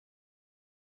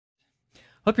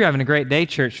Hope you're having a great day,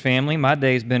 church family. My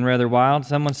day's been rather wild.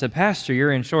 Someone said, Pastor,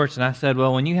 you're in shorts. And I said,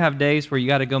 well, when you have days where you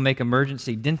got to go make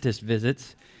emergency dentist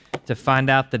visits to find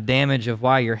out the damage of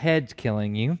why your head's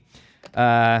killing you,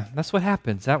 that's what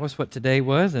happens. That was what today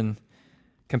was, and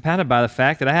compounded by the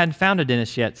fact that I hadn't found a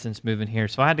dentist yet since moving here.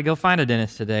 So I had to go find a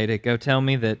dentist today to go tell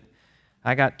me that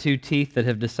I got two teeth that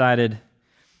have decided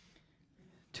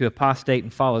to apostate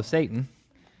and follow Satan.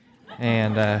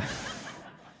 And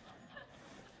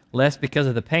less because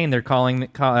of the pain they're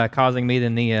causing me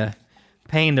than the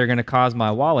pain they're going to cause my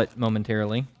wallet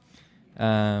momentarily.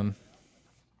 But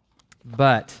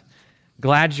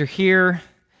glad you're here.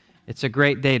 It's a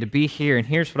great day to be here. And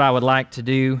here's what I would like to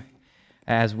do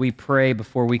as we pray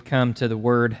before we come to the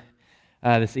Word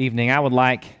this evening. I'm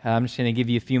just going to give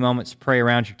you a few moments to pray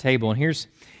around your table. And here's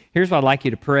what I'd like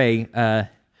you to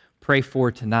pray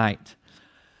for tonight.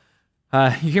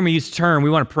 You hear me use the term, we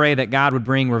want to pray that God would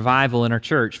bring revival in our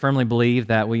church. Firmly believe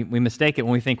that we mistake it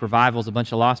when we think revival is a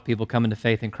bunch of lost people coming to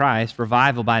faith in Christ.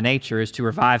 Revival by nature is to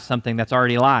revive something that's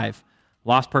already alive.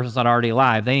 Lost person's not already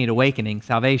alive. They need awakening,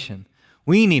 salvation.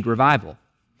 We need revival.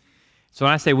 So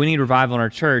when I say we need revival in our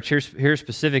church, here's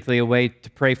specifically a way to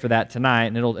pray for that tonight,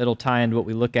 and it'll tie into what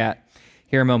we look at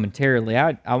here momentarily.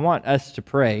 I want us to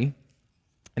pray,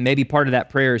 and maybe part of that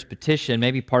prayer is petition,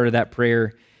 maybe part of that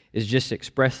prayer is just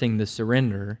expressing the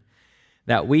surrender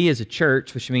that we as a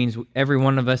church, which means every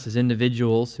one of us as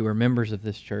individuals who are members of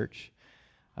this church,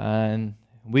 and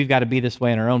we've got to be this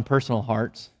way in our own personal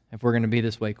hearts if we're going to be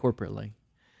this way corporately,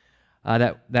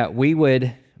 that we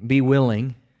would be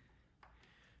willing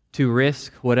to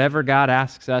risk whatever God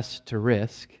asks us to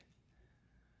risk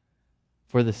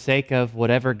for the sake of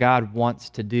whatever God wants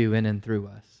to do in and through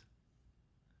us.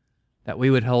 That we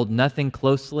would hold nothing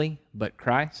closely but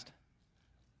Christ.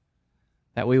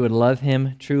 That we would love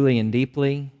Him truly and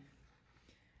deeply.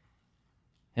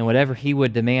 And whatever He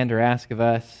would demand or ask of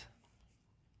us,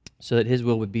 so that His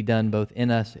will would be done both in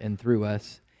us and through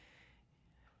us,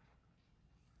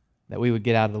 that we would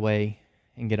get out of the way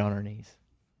and get on our knees.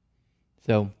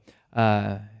 So,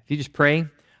 if you just pray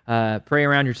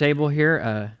around your table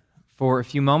here for a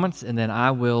few moments, and then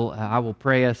I will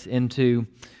pray us into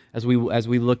as we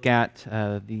look at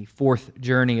the fourth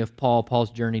journey of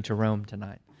Paul's journey to Rome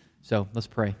tonight. So let's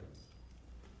pray.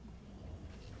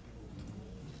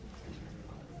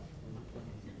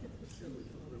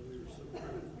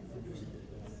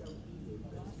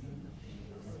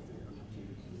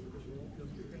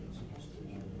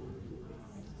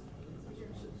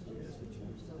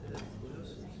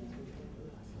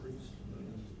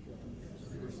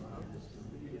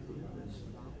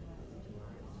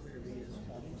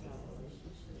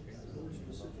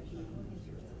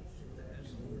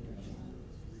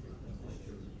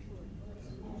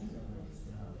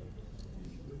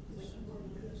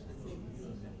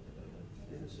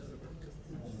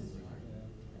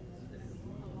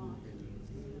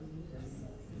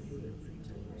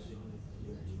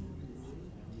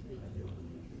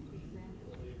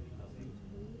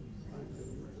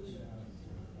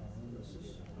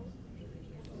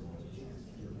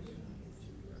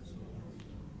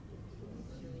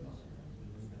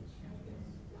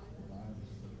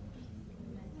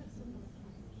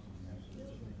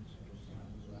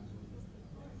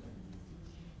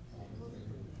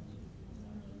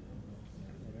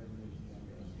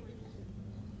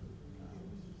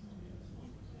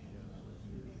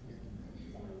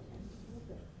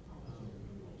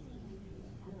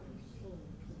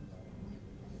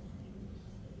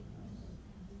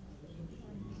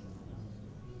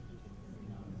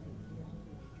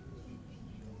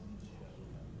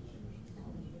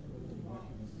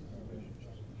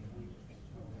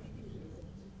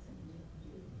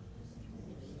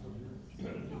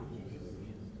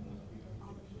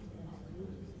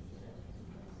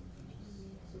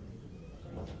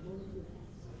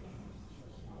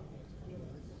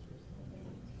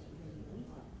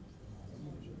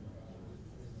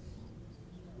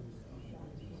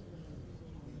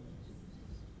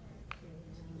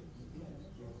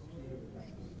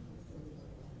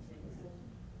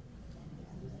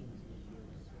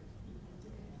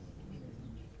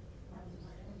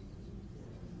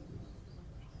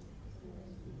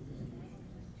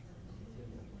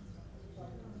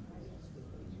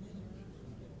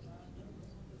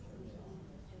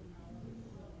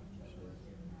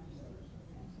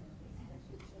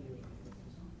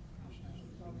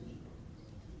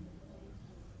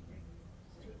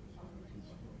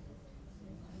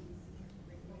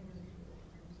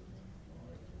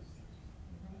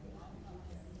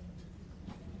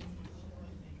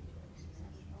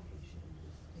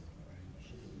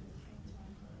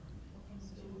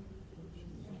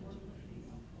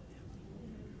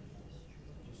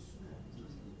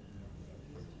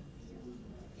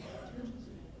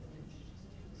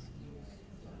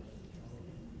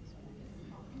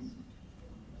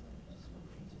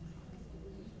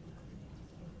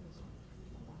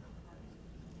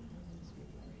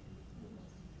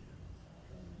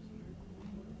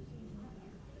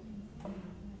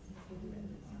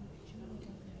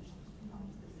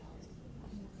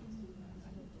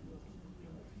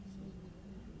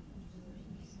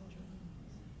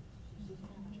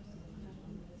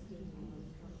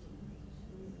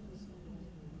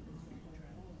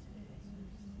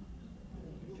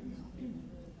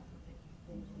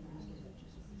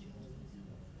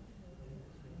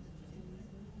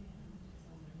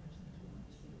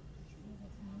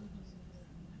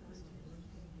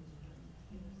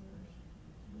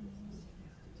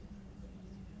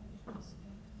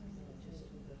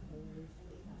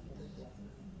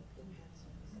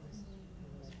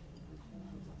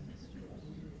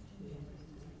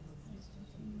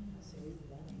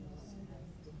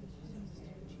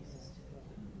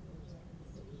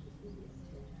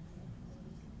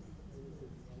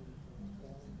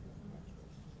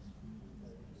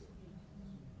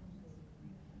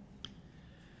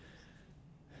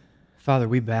 Father,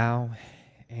 we bow,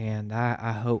 and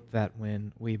I hope that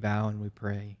when we bow and we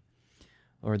pray,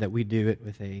 Lord, that we do it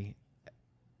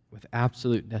with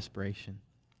absolute desperation.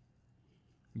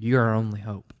 You are our only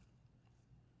hope,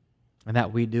 and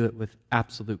that we do it with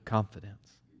absolute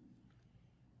confidence,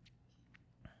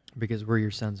 because we're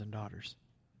your sons and daughters.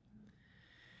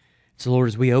 So, Lord,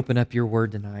 as we open up your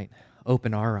word tonight,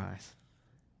 open our eyes.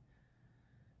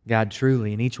 God,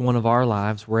 truly, in each one of our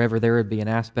lives, wherever there would be an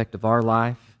aspect of our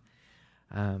life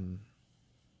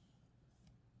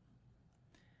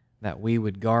that we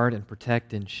would guard and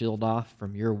protect and shield off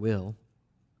from your will,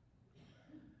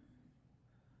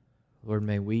 Lord,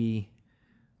 may we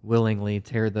willingly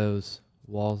tear those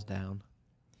walls down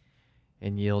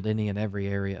and yield any and every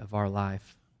area of our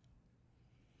life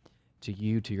to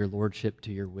you, to your lordship,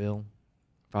 to your will.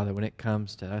 Father, when it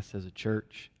comes to us as a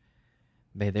church,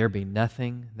 may there be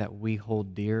nothing that we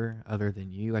hold dear other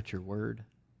than you at your word.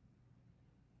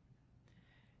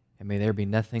 And may there be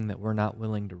nothing that we're not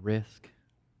willing to risk,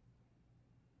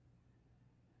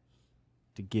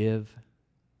 to give,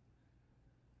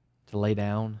 to lay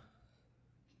down,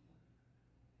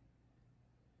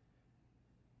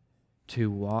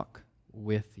 to walk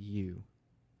with you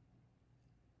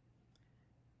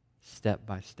step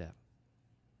by step.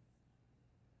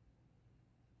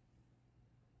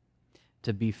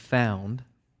 To be found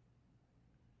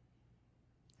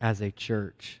as a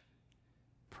church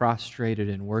prostrated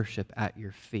in worship at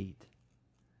your feet,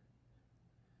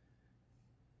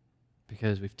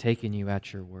 because we've taken you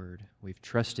at your word, we've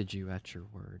trusted you at your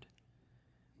word,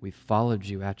 we've followed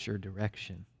you at your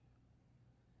direction,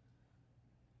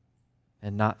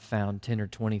 and not found 10 or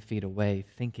 20 feet away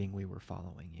thinking we were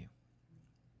following you.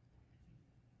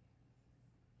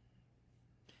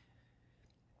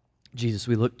 Jesus,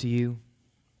 we look to you,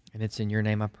 and it's in your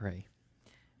name I pray.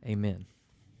 Amen.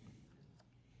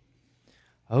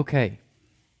 Okay.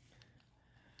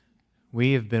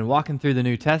 We have been walking through the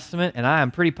New Testament, and I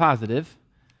am pretty positive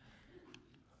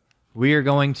we are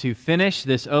going to finish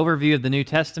this overview of the New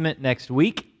Testament next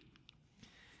week.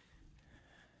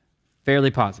 Fairly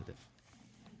positive.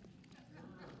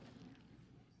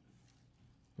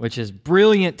 Which is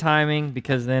brilliant timing,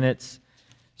 because then it's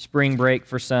spring break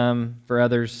for some, for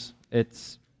others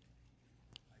it's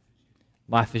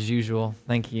life as usual.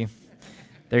 Thank you.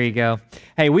 There you go.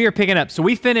 Hey, we are picking up. So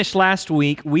we finished last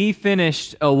week. We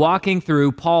finished walking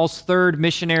through Paul's third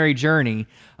missionary journey.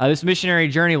 This missionary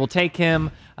journey will take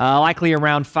him likely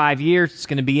around 5 years. It's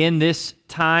going to be in this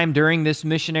time during this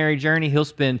missionary journey. He'll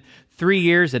spend 3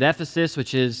 years at Ephesus,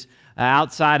 which is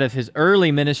outside of his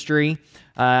early ministry.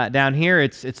 Down here,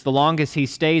 it's the longest he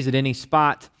stays at any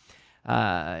spot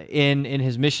in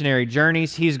his missionary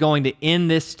journeys. He's going to end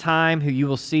this time, you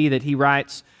will see that he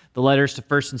writes the letters to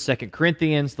 1st and 2nd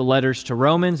Corinthians, the letters to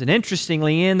Romans, and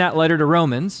interestingly, in that letter to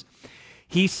Romans,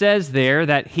 he says there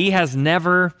that he has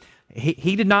never,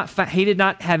 he did not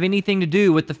have anything to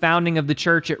do with the founding of the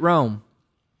church at Rome,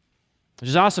 which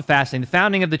is also fascinating. The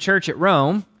founding of the church at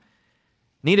Rome,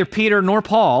 neither Peter nor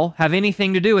Paul have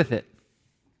anything to do with it.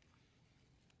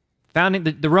 Founding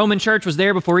the Roman church was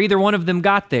there before either one of them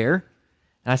got there.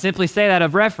 And I simply say that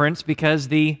of reference because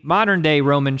the modern-day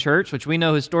Roman church, which we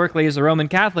know historically is the Roman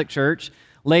Catholic Church,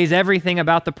 lays everything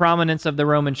about the prominence of the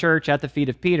Roman church at the feet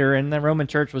of Peter, and the Roman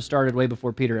church was started way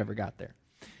before Peter ever got there.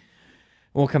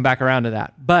 We'll come back around to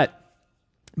that. But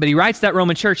he writes that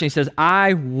Roman church, and he says,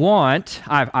 I've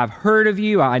heard of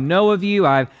you, I know of you,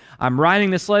 I'm writing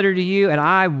this letter to you, and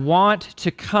I want to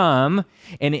come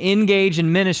and engage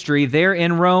in ministry there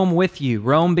in Rome with you.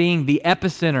 Rome being the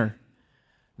epicenter.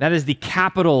 That is the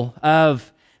capital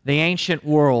of the ancient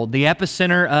world, the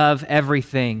epicenter of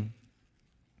everything.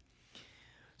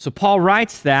 So Paul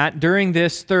writes that during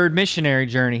this third missionary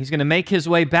journey. He's going to make his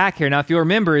way back here. Now, if you'll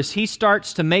remember, as he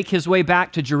starts to make his way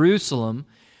back to Jerusalem,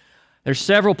 there's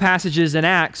several passages in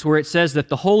Acts where it says that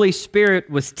the Holy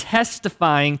Spirit was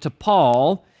testifying to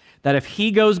Paul that if he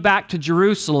goes back to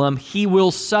Jerusalem, he will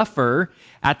suffer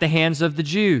at the hands of the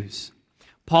Jews.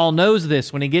 Paul knows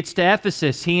this. When he gets to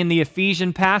Ephesus, he and the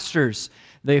Ephesian pastors,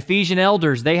 the Ephesian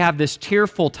elders, they have this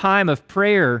tearful time of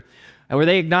prayer where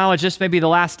they acknowledge this may be the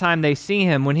last time they see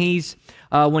him. When he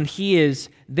is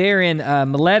there in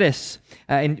Miletus,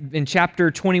 in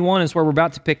chapter 21 is where we're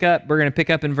about to pick up. We're going to pick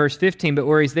up in verse 15, but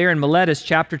where he's there in Miletus,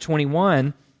 chapter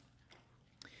 21,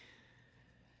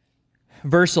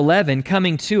 verse 11,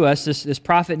 coming to us, this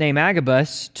prophet named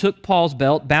Agabus took Paul's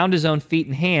belt, bound his own feet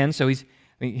and hands. So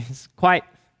it's quite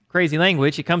crazy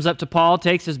language. He comes up to Paul,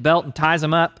 takes his belt and ties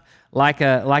him up like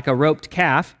a roped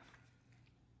calf.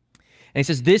 And he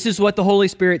says, this is what the Holy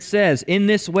Spirit says. In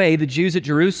this way, the Jews at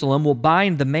Jerusalem will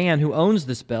bind the man who owns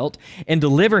this belt and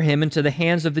deliver him into the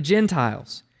hands of the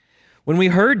Gentiles. When we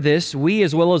heard this, we,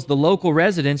 as well as the local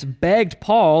residents, begged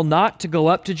Paul not to go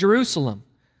up to Jerusalem.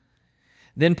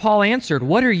 Then Paul answered,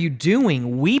 what are you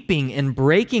doing, weeping and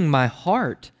breaking my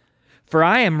heart? For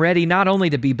I am ready not only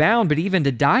to be bound, but even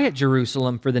to die at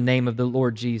Jerusalem for the name of the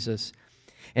Lord Jesus.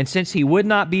 And since he would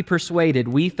not be persuaded,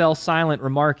 we fell silent,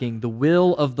 remarking, the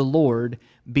will of the Lord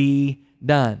be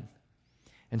done.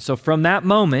 And so from that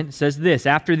moment, it says this,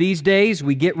 after these days,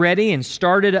 we get ready and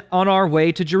started on our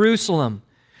way to Jerusalem.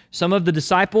 Some of the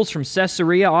disciples from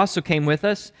Caesarea also came with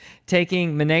us,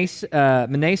 taking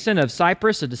Mnason of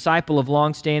Cyprus, a disciple of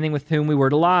long standing with whom we were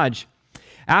to lodge.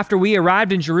 After we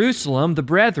arrived in Jerusalem, the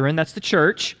brethren, that's the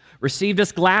church, received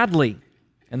us gladly.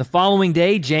 And the following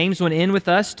day, Paul went in with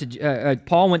us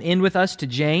to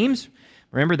James.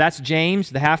 Remember, that's James,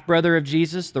 the half-brother of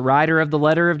Jesus, the writer of the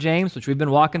letter of James, which we've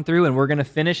been walking through, and we're going to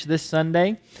finish this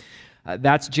Sunday.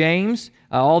 That's James,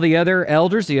 all the other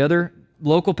elders, the other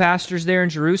local pastors there in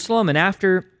Jerusalem. And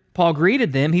after Paul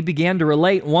greeted them, he began to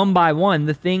relate one by one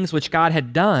the things which God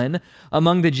had done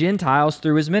among the Gentiles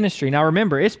through his ministry. Now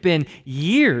remember, it's been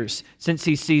years since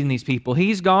he's seen these people.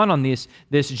 He's gone on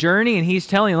this journey, and he's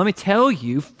telling, let me tell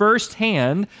you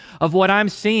firsthand of what I'm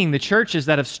seeing, the churches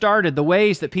that have started, the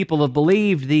ways that people have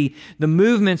believed, the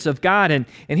movements of God. And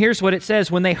here's what it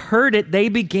says, when they heard it, they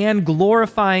began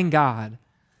glorifying God.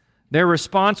 Their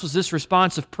response was this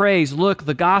response of praise. Look,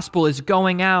 the gospel is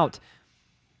going out.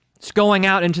 It's going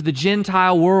out into the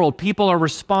Gentile world. People are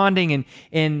responding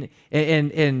and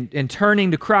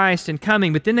turning to Christ and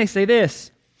coming. But then they say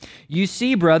this, you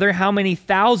see, brother, how many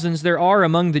thousands there are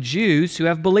among the Jews who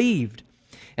have believed,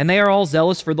 and they are all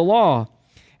zealous for the law.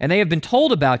 And they have been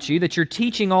told about you that you're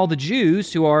teaching all the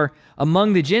Jews who are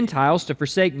among the Gentiles to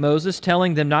forsake Moses,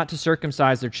 telling them not to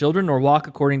circumcise their children or walk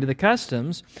according to the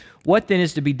customs. What then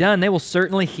is to be done? They will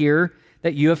certainly hear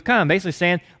that you have come. Basically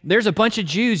saying, there's a bunch of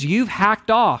Jews you've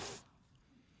hacked off.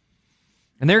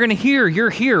 And they're going to hear, you're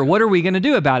here. What are we going to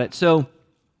do about it? So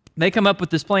they come up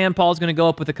with this plan. Paul's going to go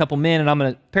up with a couple men, and I'm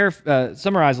going to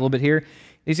summarize a little bit here.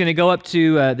 He's going to go up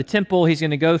to the temple. He's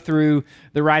going to go through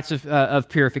the rites of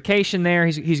purification there.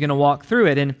 He's going to walk through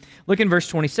it. And look in verse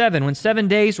 27. When 7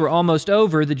 days were almost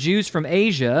over, the Jews from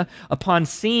Asia, upon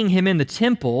seeing him in the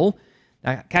temple,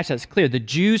 now catch that's clear, the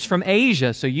Jews from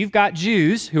Asia. So you've got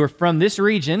Jews who are from this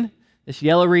region, this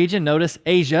yellow region, notice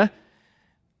Asia.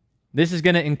 This is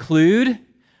going to include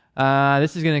Laodicea,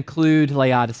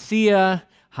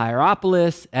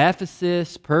 Hierapolis,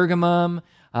 Ephesus, Pergamum.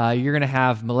 You're going to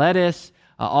have Miletus.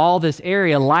 All this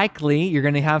area, likely you're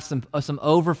going to have some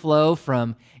overflow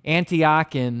from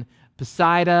Antioch and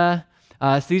Pisidia.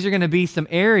 So these are going to be some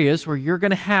areas where you're going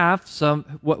to have some,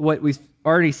 what we've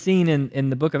already seen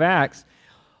in the book of Acts,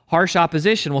 harsh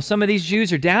opposition. Well, some of these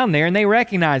Jews are down there and they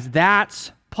recognize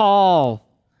that's Paul.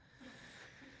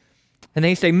 And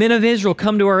they say, men of Israel,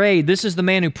 come to our aid. This is the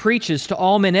man who preaches to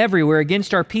all men everywhere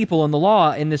against our people and the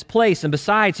law in this place. And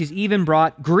besides, he's even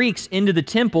brought Greeks into the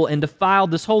temple and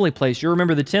defiled this holy place. You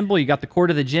remember the temple? You got the court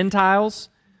of the Gentiles.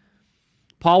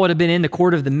 Paul would have been in the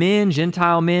court of the men.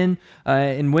 Gentile men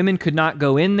and women could not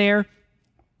go in there,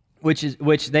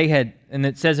 which they had, and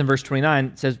it says in verse 29,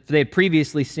 it says they had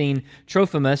previously seen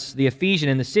Trophimus, the Ephesian,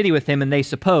 in the city with him, and they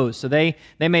supposed. So they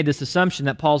made this assumption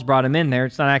that Paul's brought him in there.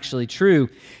 It's not actually true.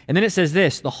 And then it says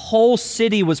this, the whole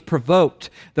city was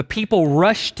provoked. The people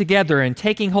rushed together, and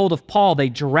taking hold of Paul, they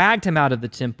dragged him out of the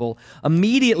temple.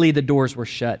 Immediately the doors were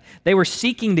shut. They were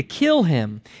seeking to kill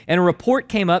him. And a report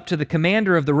came up to the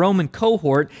commander of the Roman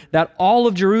cohort that all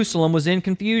of Jerusalem was in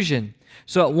confusion.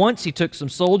 So at once he took some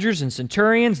soldiers and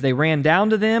centurions, they ran down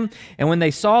to them, and when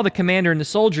they saw the commander and the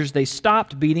soldiers, they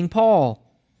stopped beating Paul.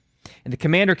 And the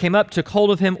commander came up, took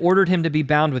hold of him, ordered him to be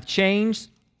bound with chains,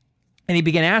 and he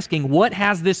began asking, what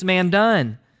has this man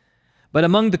done? But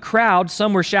among the crowd,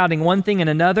 some were shouting one thing and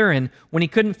another, and when he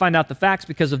couldn't find out the facts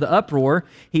because of the uproar,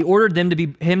 he ordered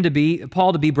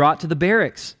Paul to be brought to the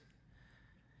barracks.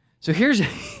 So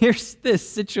here's this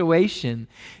situation.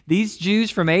 These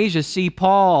Jews from Asia see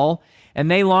Paul, and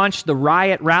they launch the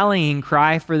riot rallying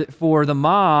cry for the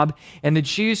mob, and the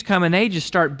Jews come and they just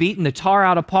start beating the tar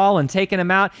out of Paul and taking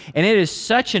him out, and it is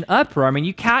such an uproar. I mean,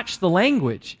 you catch the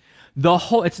language.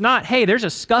 It's not, hey, there's a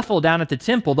scuffle down at the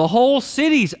temple. The whole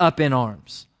city's up in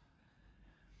arms.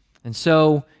 And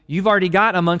so you've already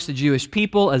got amongst the Jewish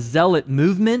people a zealot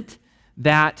movement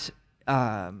that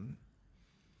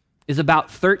is about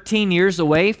 13 years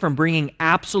away from bringing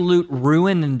absolute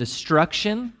ruin and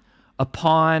destruction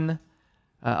upon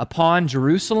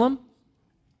Jerusalem.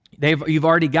 You've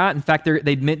already got, in fact,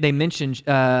 they mentioned,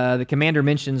 the commander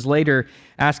mentions later,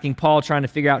 asking Paul, trying to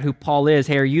figure out who Paul is.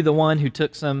 Hey, are you the one who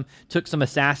took some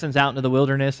assassins out into the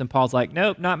wilderness? And Paul's like,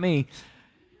 nope, not me.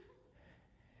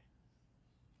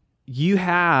 You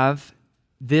have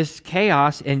this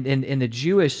chaos, and the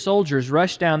Jewish soldiers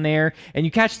rush down there, and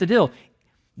you catch the deal.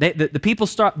 The people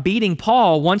start beating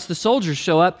Paul once the soldiers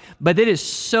show up, but it is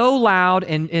so loud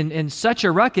and such a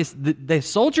ruckus, the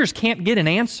soldiers can't get an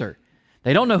answer.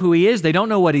 They don't know who he is. They don't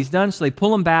know what he's done, so they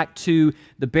pull him back to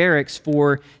the barracks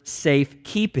for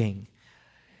safekeeping.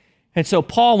 And so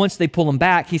Paul, once they pull him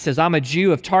back, he says, I'm a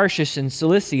Jew of Tarshish in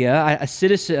Cilicia, a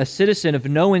citizen of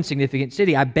no insignificant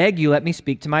city. I beg you, let me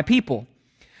speak to my people.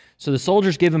 So the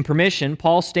soldiers give him permission.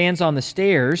 Paul stands on the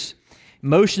stairs,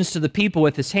 motions to the people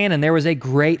with his hand, and there was a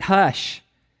great hush.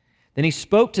 Then he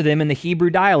spoke to them in the Hebrew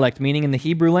dialect, meaning in the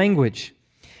Hebrew language.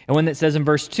 And when it says in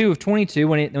verse 2 of 22,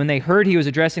 when they heard he was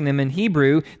addressing them in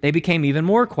Hebrew, they became even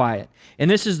more quiet. And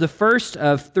this is the first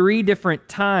of 4 different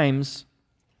times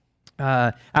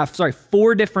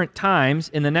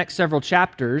in the next several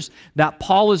chapters that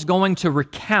Paul is going to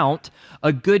recount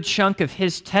a good chunk of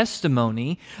his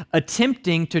testimony,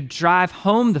 attempting to drive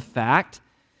home the fact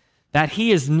that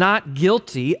he is not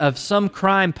guilty of some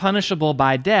crime punishable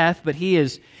by death, but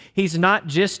he's not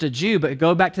just a Jew, but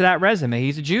go back to that resume.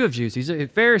 He's a Jew of Jews. He's a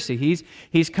Pharisee.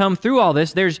 He's come through all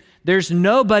this. There's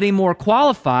nobody more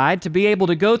qualified to be able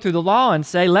to go through the law and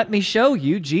say, let me show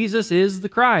you Jesus is the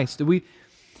Christ.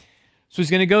 So he's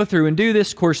going to go through and do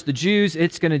this. Of course, the Jews,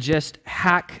 it's going to just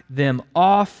hack them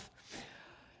off.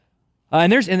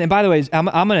 And by the way,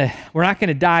 we're not going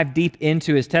to dive deep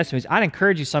into his testimonies. I'd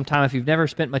encourage you sometime, if you've never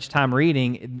spent much time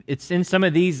reading, it's in some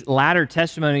of these latter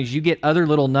testimonies, you get other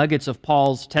little nuggets of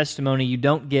Paul's testimony you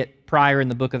don't get prior in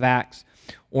the book of Acts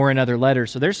or in other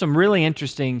letters. So there's some really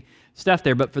interesting stuff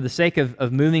there, but for the sake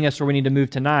of moving us where we need to move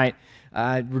tonight,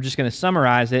 we're just going to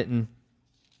summarize it. And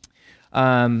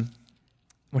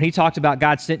when he talked about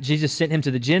Jesus sent him to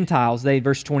the Gentiles,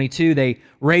 verse 22, they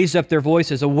raised up their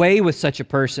voices, away with such a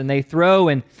person. They throw,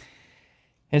 and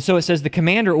so it says, the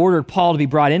commander ordered Paul to be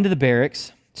brought into the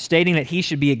barracks, stating that he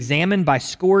should be examined by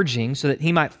scourging so that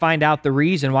he might find out the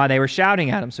reason why they were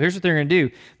shouting at him. So here's what they're going to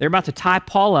do. They're about to tie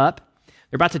Paul up.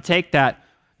 They're about to take that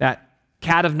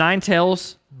cat of 9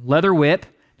 tails leather whip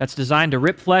that's designed to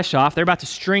rip flesh off. They're about to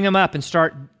string him up and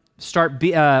start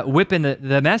whipping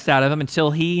the mess out of him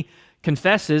until he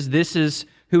confesses this is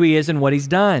who he is and what he's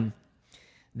done.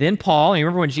 Then Paul, and you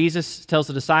remember when Jesus tells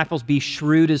the disciples, be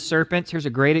shrewd as serpents? Here's a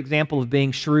great example of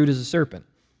being shrewd as a serpent.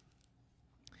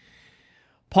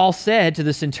 Paul said to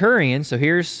the centurion, so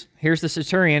here's the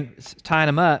centurion tying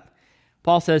him up.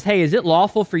 Paul says, hey, is it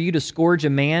lawful for you to scourge a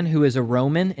man who is a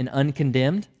Roman and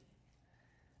uncondemned?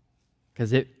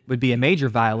 Because it would be a major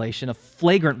violation, a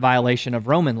flagrant violation of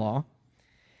Roman law.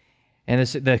 And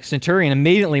the centurion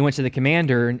immediately went to the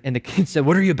commander, and the kid said,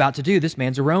 what are you about to do? This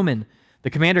man's a Roman. The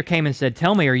commander came and said,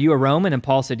 tell me, are you a Roman? And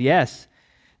Paul said, yes.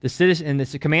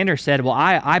 The commander said, well,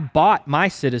 I bought my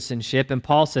citizenship. And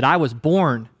Paul said, I was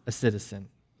born a citizen.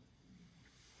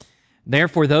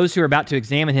 Therefore, those who were about to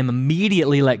examine him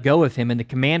immediately let go of him, and the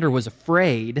commander was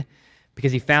afraid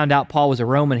because he found out Paul was a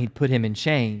Roman. He'd put him in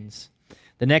chains.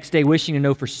 The next day, wishing to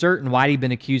know for certain why he'd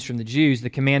been accused from the Jews, the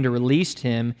commander released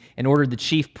him and ordered the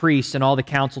chief priests and all the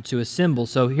council to assemble.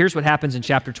 So here's what happens in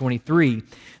chapter 23.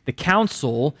 The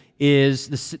council is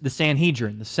the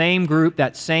Sanhedrin, the same group,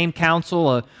 that same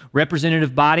council, a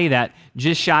representative body that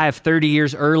just shy of 30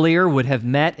 years earlier would have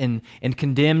met and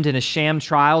condemned in a sham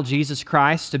trial Jesus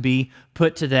Christ to be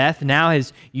put to death. Now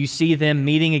as you see them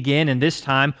meeting again, and this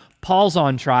time Paul's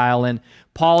on trial, and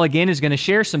Paul again is going to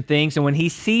share some things, and when he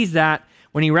sees that,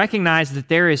 when he recognizes that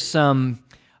there is some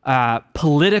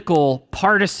political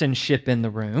partisanship in the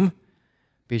room,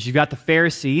 because you've got the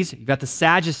Pharisees, you've got the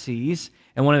Sadducees,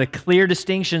 and one of the clear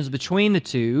distinctions between the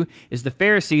two is the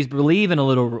Pharisees believe in a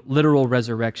literal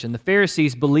resurrection. The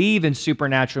Pharisees believe in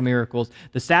supernatural miracles.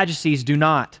 The Sadducees do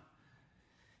not.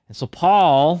 And so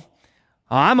Paul,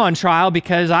 I'm on trial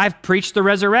because I've preached the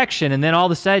resurrection, and then all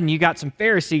of a sudden you got some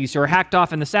Pharisees who are hacked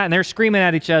off in the side, and they're screaming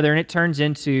at each other, and it turns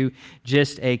into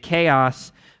just a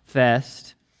chaos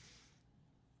fest.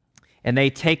 And they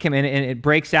take him, and it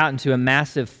breaks out into a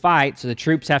massive fight, so the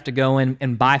troops have to go in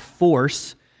and by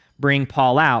force bring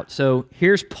Paul out. So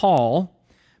here's Paul.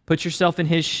 Put yourself in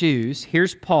his shoes.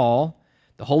 Here's Paul.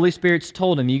 The Holy Spirit's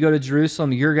told him, you go to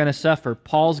Jerusalem, you're going to suffer.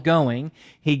 Paul's going.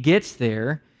 He gets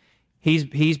there.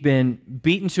 He's been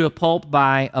beaten to a pulp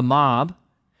by a mob.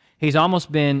 He's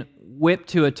almost been whipped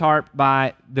to a tarp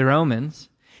by the Romans.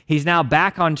 He's now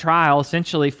back on trial,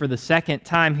 essentially for the second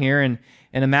time here in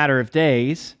a matter of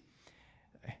days.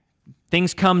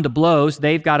 Things come to blows.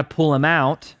 They've got to pull him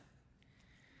out.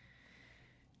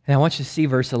 And I want you to see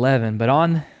verse 11. But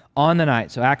on the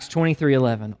night, so Acts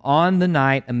 23:11, on the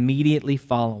night immediately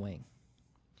following,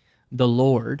 the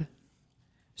Lord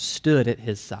stood at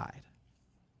his side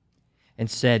and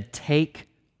said, "Take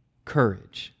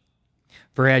courage,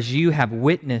 for as you have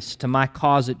witnessed to my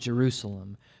cause at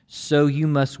Jerusalem, so you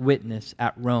must witness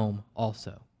at Rome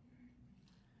also."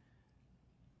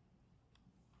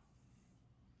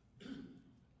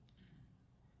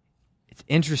 It's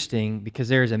interesting because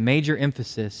there is a major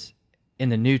emphasis in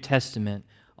the New Testament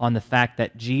on the fact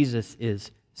that Jesus is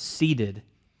seated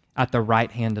at the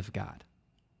right hand of God.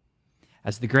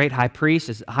 As the great high priest,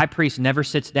 as the high priest never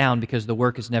sits down because the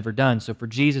work is never done. So for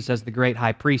Jesus as the great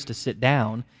high priest to sit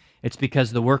down, it's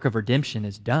because the work of redemption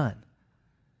is done.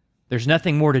 There's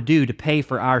nothing more to do to pay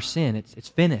for our sin. It's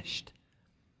finished.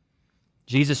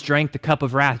 Jesus drank the cup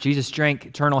of wrath. Jesus drank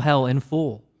eternal hell in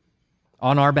full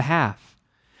on our behalf.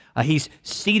 He's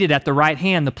seated at the right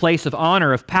hand, the place of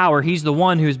honor, of power. He's the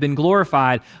one who's been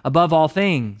glorified above all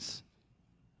things.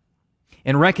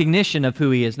 In recognition of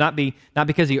who he is, not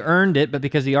because he earned it, but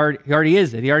because he already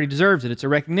is it. He already deserves it. It's a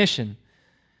recognition.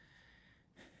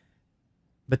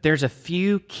 But there's a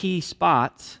few key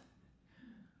spots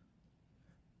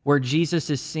where Jesus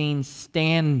is seen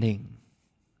standing,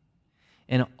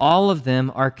 and all of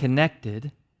them are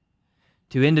connected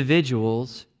to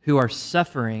individuals who are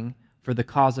suffering for the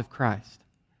cause of Christ.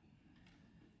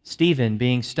 Stephen,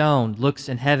 being stoned, looks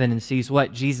in heaven and sees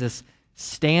what? Jesus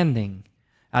standing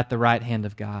at the right hand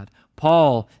of God.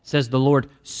 Paul says the Lord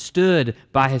stood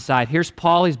by his side. Here's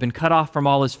Paul. He's been cut off from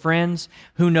all his friends.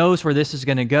 Who knows where this is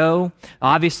going to go?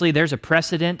 Obviously, there's a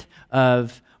precedent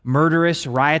of murderous,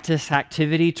 riotous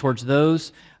activity towards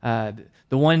those. The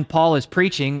one Paul is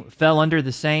preaching fell under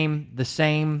the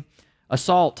same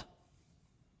assault.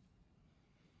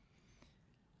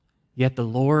 Yet the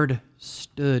Lord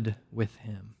stood with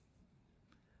him.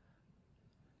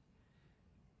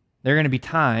 There are going to be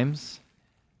times,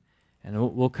 and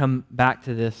we'll come back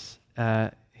to this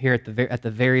here at the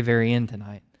very, very end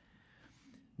tonight.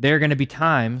 There are going to be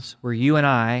times where you and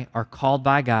I are called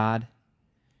by God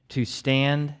to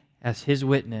stand as His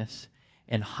witness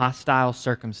in hostile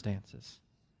circumstances.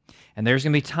 And there's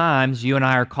going to be times you and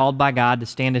I are called by God to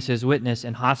stand as His witness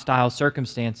in hostile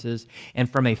circumstances, and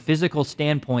from a physical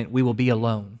standpoint, we will be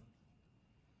alone.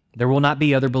 There will not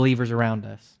be other believers around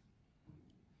us.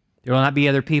 There will not be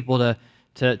other people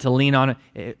to lean on.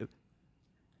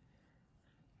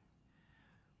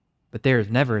 But there is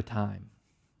never a time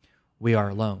we are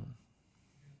alone.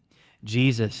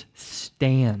 Jesus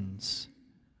stands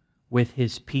with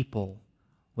His people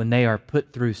when they are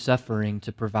put through suffering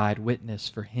to provide witness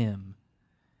for Him.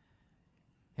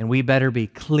 And we better be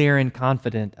clear and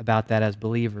confident about that as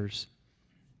believers.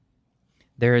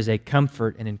 There is a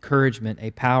comfort and encouragement,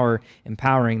 a power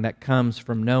empowering that comes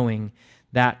from knowing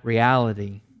that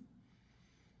reality.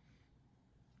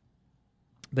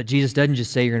 But Jesus doesn't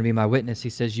just say you're going to be my witness. He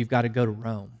says you've got to go to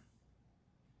Rome.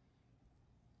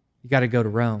 You've got to go to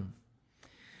Rome.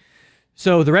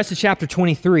 So the rest of chapter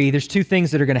 23, there's two things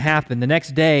that are going to happen. The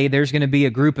next day, there's going to be a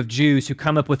group of Jews who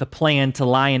come up with a plan to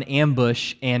lie in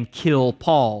ambush and kill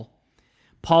Paul.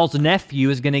 Paul's nephew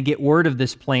is going to get word of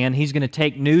this plan. He's going to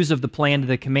take news of the plan to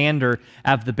the commander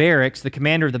of the barracks. The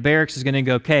commander of the barracks is going to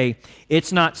go, okay,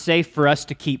 it's not safe for us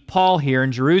to keep Paul here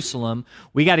in Jerusalem.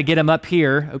 We got to get him up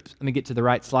here. Oops, let me get to the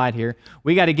right slide here.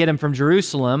 We got to get him from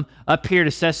Jerusalem up here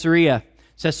to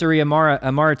Caesarea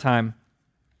Maritime.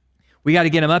 We got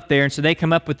to get him up there. And so they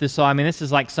come up with this. So, this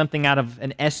is like something out of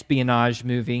an espionage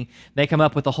movie. They come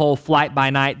up with a whole flight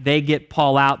by night. They get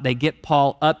Paul out. They get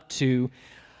Paul up to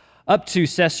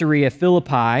Caesarea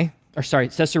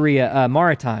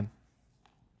Maritime.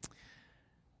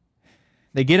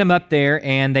 They get him up there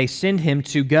and they send him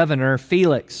to Governor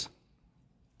Felix.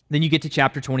 Then you get to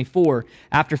chapter 24.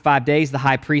 After 5 days, the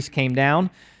high priest came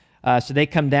down. So they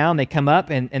come down, they come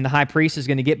up, and the high priest is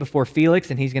going to get before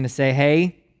Felix, and he's going to say,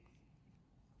 hey,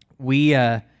 he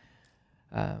said,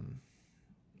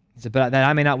 but that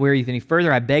I may not weary you any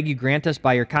further, I beg you grant us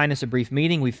by your kindness a brief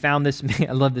meeting. We found this man,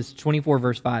 I love this, 24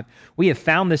 verse 5. We have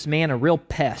found this man a real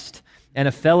pest and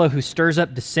a fellow who stirs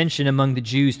up dissension among the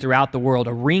Jews throughout the world,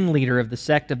 a ringleader of the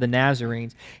sect of the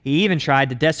Nazarenes. He even tried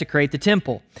to desecrate the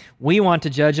temple. We want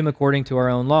to judge him according to our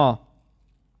own law.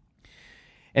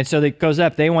 And so it goes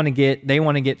up. They want to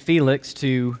get Felix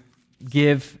to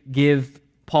give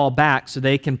Paul back so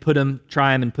they can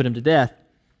try him and put him to death.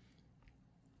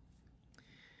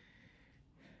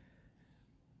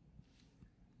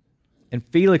 And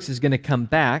Felix is going to come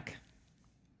back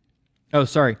Oh,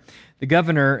 sorry. The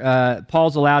governor,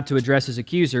 Paul's allowed to address his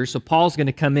accusers, so Paul's going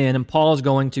to come in, and Paul's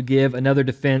going to give another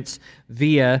defense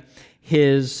via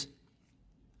his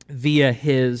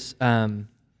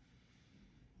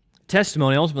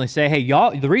testimony, ultimately say, hey,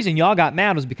 y'all, the reason y'all got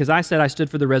mad was because I said I stood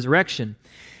for the resurrection.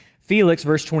 Felix,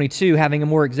 verse 22, having a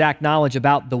more exact knowledge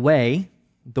about the way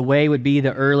would be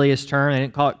the earliest term. They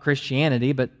didn't call it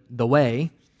Christianity, but the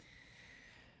way.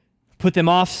 Put them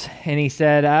off, and he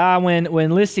said, when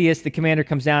Lysias, the commander,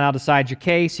 comes down, I'll decide your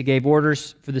case. He gave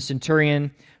orders for the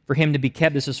centurion for him to be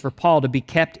kept, this is for Paul, to be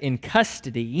kept in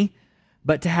custody,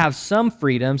 but to have some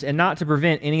freedoms and not to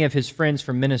prevent any of his friends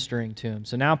from ministering to him.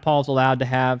 So now Paul's allowed to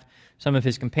have some of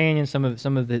his companions, some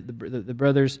of the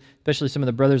brothers, especially some of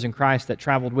the brothers in Christ that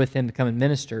traveled with him to come and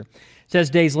minister. It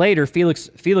says, days later, Felix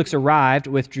arrived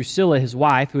with Drusilla, his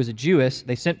wife, who was a Jewess.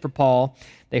 They sent for Paul.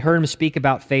 They heard him speak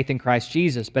about faith in Christ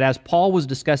Jesus. But as Paul was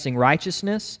discussing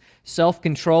righteousness,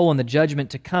 self-control, and the judgment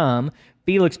to come,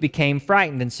 Felix became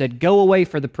frightened and said, go away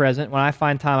for the present. When I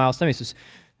find time, I'll send you. He says,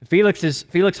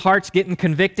 Felix's heart's getting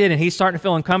convicted, and he's starting to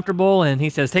feel uncomfortable, and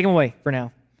he says, take him away for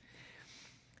now.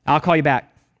 I'll call you back.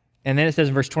 And then it says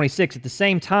in verse 26, at the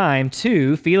same time,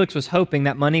 too, Felix was hoping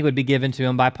that money would be given to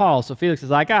him by Paul. So Felix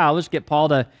is like, I'll just get Paul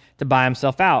to buy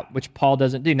himself out, which Paul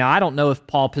doesn't do. Now, I don't know if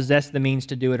Paul possessed the means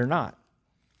to do it or not.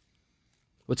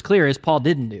 What's clear is Paul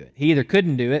didn't do it. He either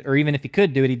couldn't do it, or even if he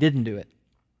could do it, he didn't do it.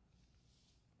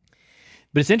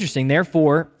 But it's interesting.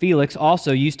 Therefore, Felix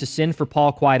also used to send for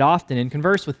Paul quite often and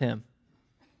converse with him.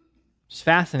 It's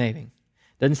fascinating.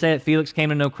 Doesn't say that Felix came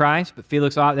to know Christ, but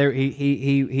Felix,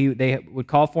 they would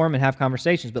call for him and have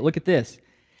conversations. But look at this.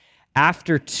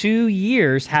 After 2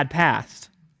 years had passed,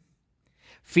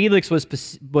 Felix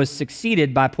was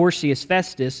succeeded by Porcius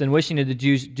Festus, and wishing to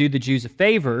do the Jews a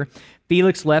favor,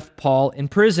 Felix left Paul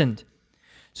imprisoned.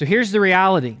 So here's the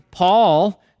reality.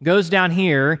 Paul goes down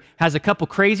here, has a couple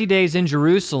crazy days in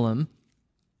Jerusalem,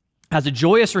 has a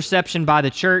joyous reception by the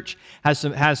church, has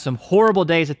some horrible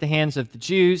days at the hands of the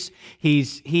Jews. He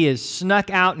is snuck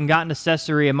out and gotten to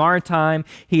Caesarea Maritima.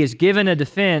 He is given a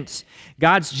defense.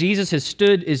 Jesus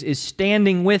is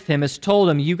standing with him, has told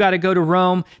him, you got to go to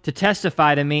Rome to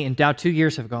testify to me, and now 2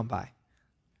 years have gone by.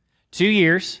 2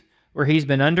 years where he's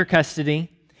been under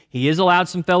custody. He is allowed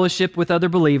some fellowship with other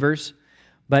believers,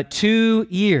 but 2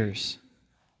 years.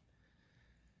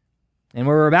 And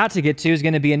where we're about to get to is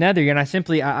going to be another year.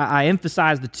 And I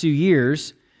emphasize the 2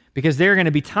 years because there are going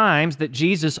to be times that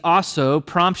Jesus also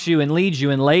prompts you and leads you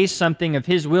and lays something of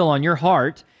his will on your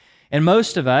heart. And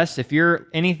most of us, if you're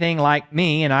anything like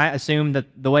me, and I assume that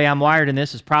the way I'm wired in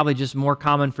this is probably just more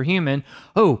common for human,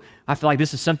 I feel like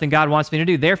this is something God wants me to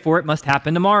do, therefore it must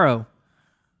happen tomorrow.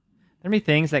 There may be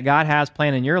things that God has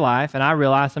planned in your life, and I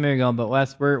realize some of you are going, but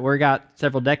Wes, we got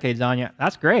several decades on you.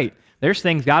 That's great. There's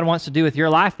things God wants to do with your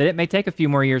life that it may take a few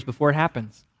more years before it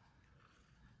happens.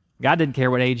 God didn't care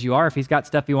what age you are. If he's got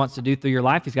stuff he wants to do through your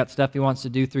life, he's got stuff he wants to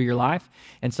do through your life.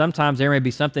 And sometimes there may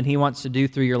be something he wants to do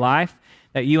through your life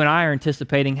that you and I are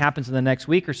anticipating happens in the next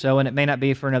week or so, and it may not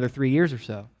be for another 3 years or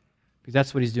so, because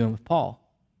that's what he's doing with Paul.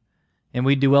 And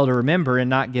we do well to remember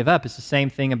and not give up. It's the same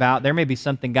thing about there may be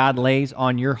something God lays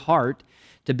on your heart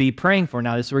to be praying for.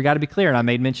 Now, this is where we got to be clear, and I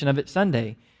made mention of it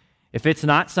Sunday. If it's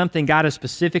not something God has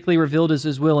specifically revealed as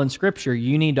his will in Scripture,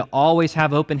 you need to always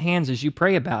have open hands as you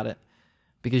pray about it,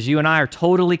 because you and I are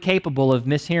totally capable of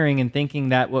mishearing and thinking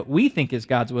that what we think is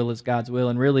God's will,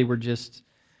 and really we're just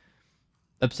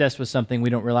obsessed with something we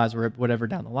don't realize we're whatever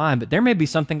down the line. But there may be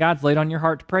something God's laid on your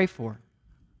heart to pray for.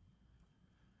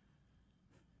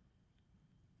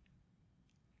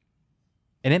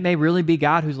 And it may really be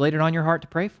God who's laid it on your heart to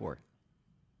pray for it.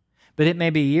 But it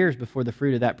may be years before the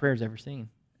fruit of that prayer is ever seen.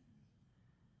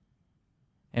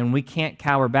 And we can't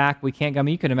cower back. We can't go,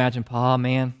 you can imagine, Paul,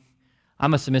 man, I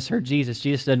must have misheard Jesus.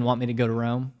 Jesus doesn't want me to go to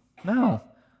Rome. No.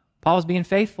 Paul's being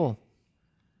faithful.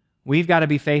 We've got to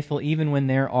be faithful even when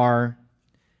there are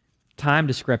time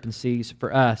discrepancies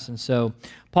for us. And so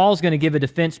Paul's going to give a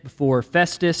defense before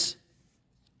Festus.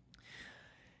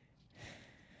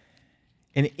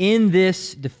 And in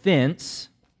this defense,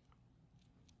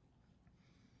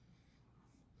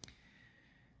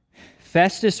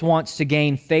 Festus wants to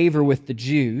gain favor with the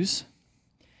Jews.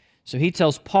 So he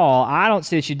tells Paul, I don't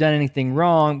see that you've done anything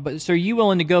wrong, but so are you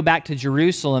willing to go back to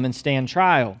Jerusalem and stand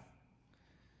trial?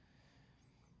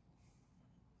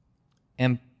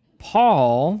 And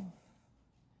Paul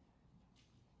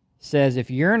says,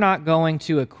 if you're not going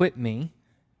to acquit me,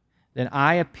 then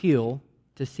I appeal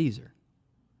to Caesar.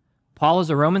 Paul is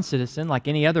a Roman citizen, like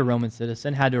any other Roman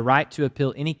citizen, had a right to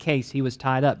appeal any case he was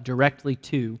tied up directly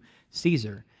to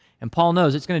Caesar. And Paul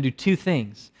knows it's going to do two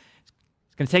things.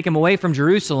 It's going to take him away from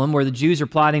Jerusalem where the Jews are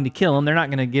plotting to kill him. They're not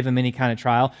going to give him any kind of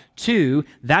trial. 2,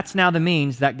 that's now the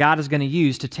means that God is going to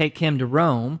use to take him to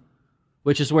Rome,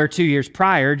 which is where 2 years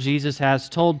prior Jesus has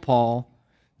told Paul,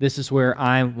 this is where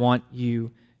I want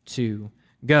you to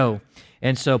go.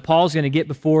 And so Paul's going to get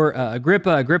before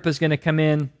Agrippa. Agrippa's going to come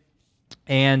in,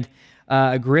 and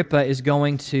Agrippa is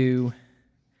going to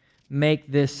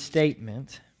make this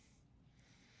statement.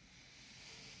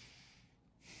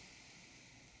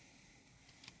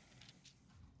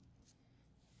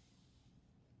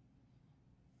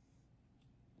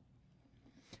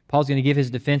 Paul's going to give his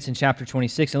defense in chapter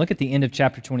 26. And look at the end of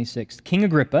chapter 26. King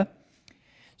Agrippa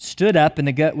stood up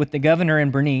with the governor and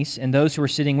Bernice and those who were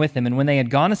sitting with him. And when they had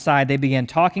gone aside, they began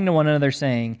talking to one another,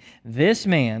 saying, "This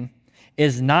man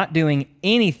is not doing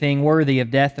anything worthy of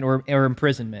death or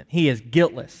imprisonment. He is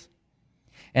guiltless."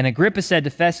 And Agrippa said to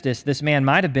Festus, "This man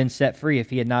might have been set free if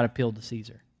he had not appealed to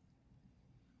Caesar."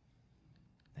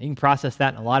 You can process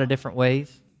that in a lot of different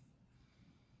ways.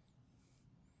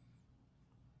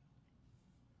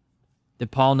 Did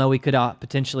Paul know he could have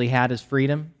potentially had his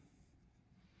freedom?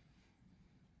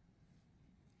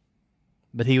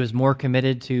 But he was more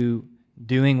committed to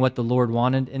doing what the Lord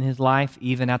wanted in his life,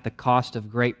 even at the cost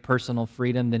of great personal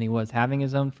freedom, than he was having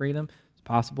his own freedom. It's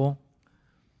possible.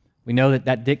 We know that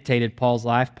that dictated Paul's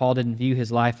life. Paul didn't view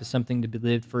his life as something to be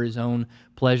lived for his own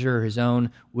pleasure or his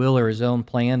own will or his own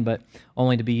plan, but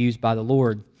only to be used by the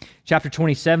Lord. Chapter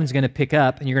 27 is going to pick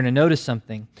up, and you're going to notice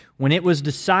something. When it was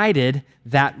decided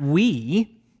that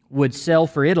we would sail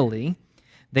for Italy,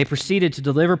 they proceeded to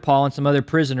deliver Paul and some other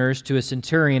prisoners to a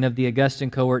centurion of the Augustan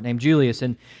cohort named Julius.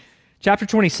 And chapter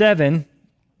 27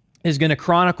 is going to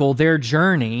chronicle their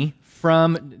journey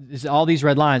from all these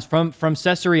red lines, from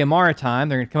Caesarea Maritime.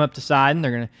 They're going to come up to Sidon.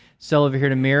 They're going to sail over here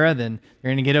to Myra. Then they're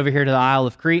going to get over here to the Isle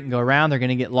of Crete and go around. They're going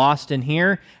to get lost in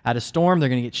here at a storm. They're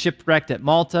going to get shipwrecked at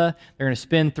Malta. They're going to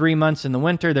spend 3 months in the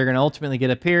winter. They're going to ultimately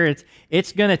get up here.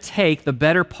 It's going to take the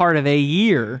better part of a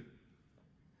year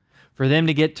for them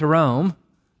to get to Rome,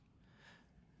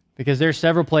 because there's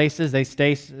several places they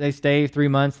stay 3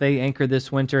 months. They anchor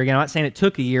this winter. Again, I'm not saying it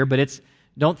took a year, but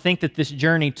don't think that this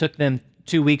journey took them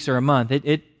 2 weeks or a month.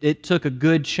 It took a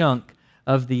good chunk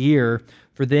of the year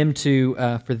for them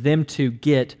to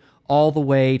get all the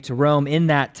way to Rome. In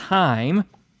that time,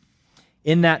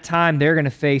 they're going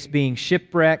to face being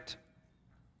shipwrecked.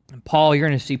 And Paul, you're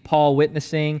going to see Paul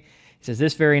witnessing. He says,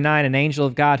 "This very night, an angel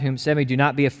of God whom said me, 'Do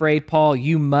not be afraid, Paul.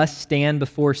 You must stand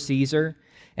before Caesar.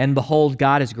 And behold,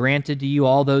 God has granted to you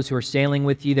all those who are sailing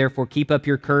with you. Therefore, keep up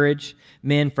your courage,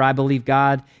 men, for I believe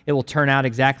God. It will turn out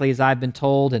exactly as I've been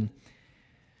told.'" And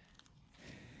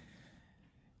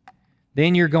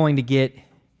then you're going to get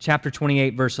chapter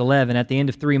 28, verse 11. "At the end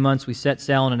of 3 months, we set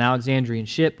sail on an Alexandrian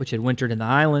ship, which had wintered in the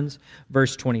islands."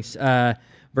 Verse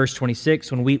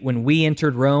 26, when we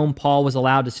entered Rome, Paul was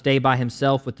allowed to stay by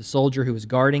himself with the soldier who was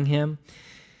guarding him.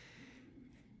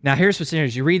 Now, here's what's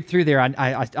interesting. You read through there,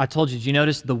 I told you, did you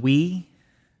notice the we?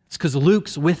 It's because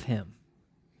Luke's with him,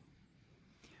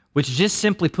 which just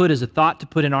simply put is a thought to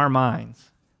put in our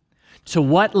minds. To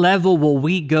what level will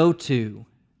we go to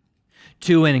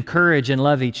encourage and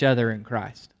love each other in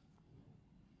Christ?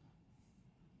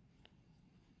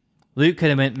 Luke could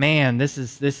have went, "Man, this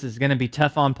is going to be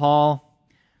tough on Paul.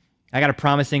 I got a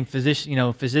promising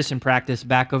physician practice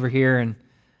back over here, and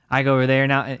I go over there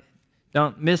now."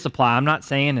 Don't misapply. I'm not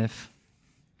saying if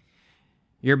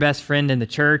your best friend in the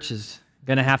church is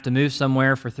going to have to move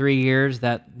somewhere for 3 years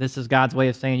that this is God's way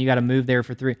of saying you got to move there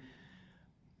for 3.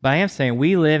 But I am saying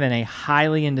we live in a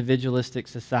highly individualistic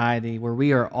society where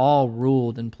we are all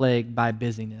ruled and plagued by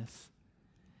busyness.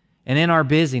 And in our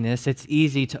busyness, it's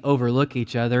easy to overlook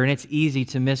each other, and it's easy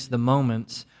to miss the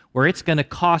moments where it's going to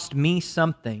cost me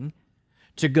something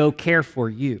to go care for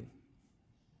you.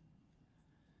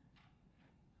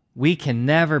 We can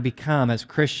never become, as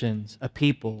Christians, a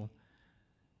people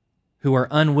who are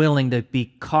unwilling to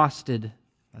be costed,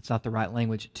 that's not the right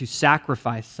language, to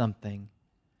sacrifice something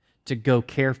to go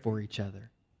care for each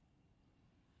other.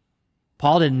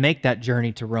 Paul didn't make that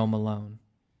journey to Rome alone.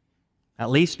 At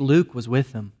least Luke was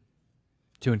with him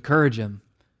to encourage him,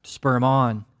 to spur him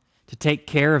on, to take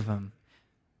care of him.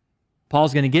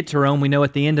 Paul's going to get to Rome. We know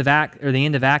at the end of Acts,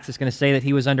 it's going to say that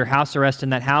he was under house arrest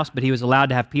in that house, but he was allowed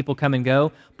to have people come and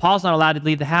go. Paul's not allowed to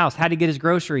leave the house. How did he get his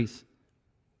groceries?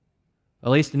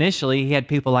 At least initially, he had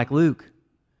people like Luke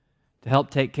to help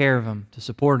take care of him, to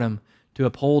support him, to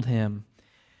uphold him.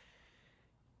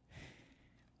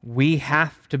 We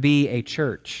have to be a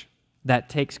church that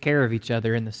takes care of each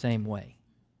other in the same way.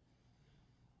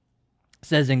 It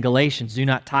says in Galatians, "Do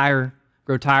not grow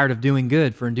grow tired of doing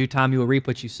good, for in due time you will reap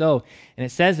what you sow. And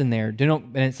it says in there,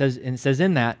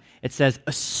 it says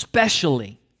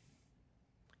especially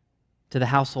to the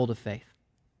household of faith.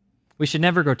 We should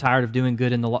never grow tired of doing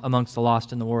good amongst the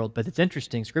lost in the world. But it's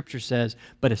interesting, Scripture says,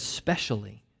 but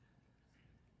especially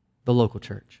the local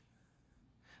church.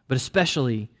 But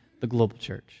especially the global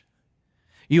church.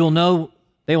 They will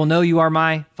know you are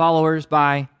my followers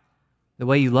by the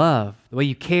way you love, the way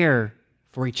you care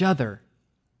for each other.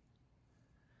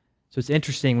 So it's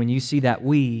interesting when you see that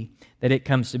it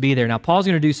comes to be there. Now, Paul's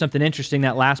going to do something interesting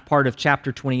that last part of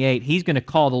chapter 28. He's going to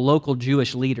call the local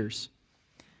Jewish leaders.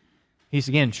 He's,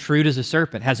 again, shrewd as a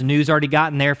serpent. Has news already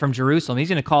gotten there from Jerusalem? He's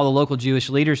going to call the local Jewish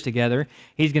leaders together.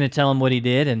 He's going to tell them what he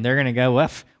did, and they're going to go,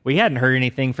 well, we hadn't heard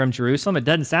anything from Jerusalem. It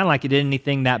doesn't sound like he did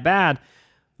anything that bad.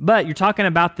 But you're talking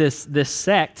about this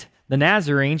sect, the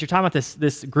Nazarenes. You're talking about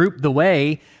this group, the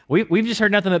Way. We've just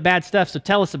heard nothing but bad stuff, so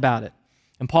tell us about it.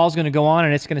 And Paul's going to go on,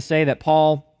 and it's going to say that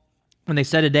Paul, when they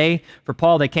set a day for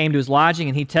Paul, they came to his lodging,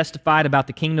 and he testified about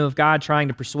the kingdom of God, trying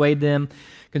to persuade them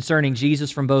concerning Jesus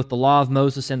from both the law of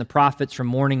Moses and the prophets from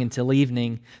morning until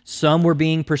evening. Some were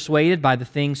being persuaded by the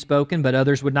things spoken, but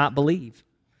others would not believe.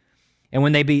 And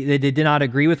when they did not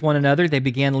agree with one another, they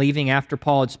began leaving after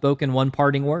Paul had spoken one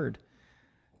parting word.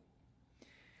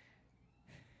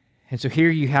 And so here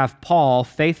you have Paul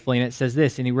faithfully, and it says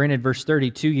this, and he rented, verse 30,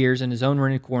 2 years in his own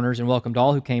rented quarters and welcomed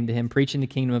all who came to him, preaching the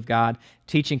kingdom of God,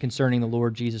 teaching concerning the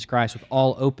Lord Jesus Christ with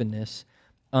all openness,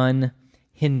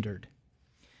 unhindered.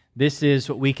 This is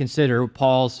what we consider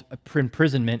Paul's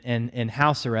imprisonment and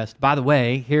house arrest. By the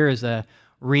way, here is a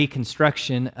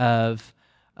reconstruction of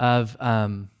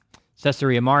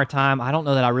Caesarea Maritima. I don't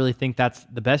know that I really think that's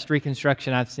the best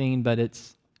reconstruction I've seen, but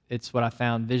it's what I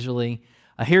found visually.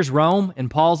 Here's Rome in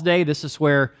Paul's day. This is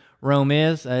where Rome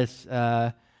is.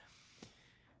 What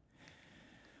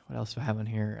else do I have on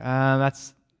here?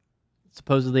 That's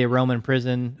supposedly a Roman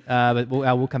prison, but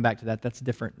we'll come back to that. That's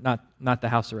different, not the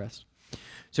house arrest.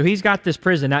 So he's got this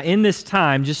prison. Now, in this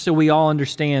time, just so we all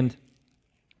understand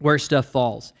where stuff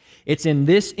falls, it's in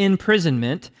this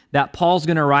imprisonment that Paul's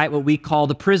going to write what we call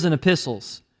the prison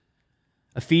epistles.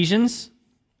 Ephesians,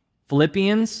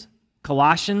 Philippians,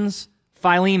 Colossians,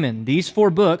 Philemon. These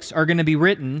 4 books are going to be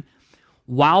written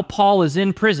while Paul is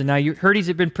in prison. Now, you heard he's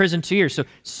been in prison 2 years, so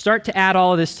start to add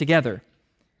all of this together.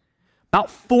 About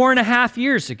 4.5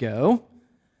 years ago,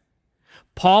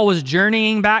 Paul was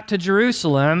journeying back to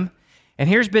Jerusalem, and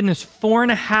here's been this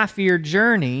 4.5-year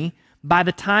journey by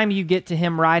the time you get to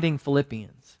him writing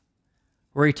Philippians,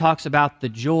 where he talks about the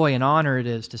joy and honor it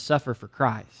is to suffer for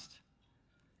Christ.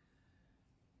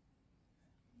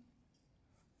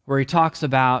 Where he talks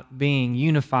about being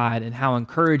unified and how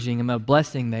encouraging and a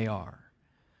blessing they are.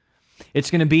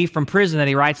 It's going to be from prison that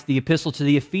he writes the epistle to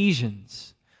the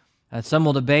Ephesians. Some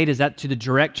will debate, is that to the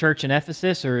direct church in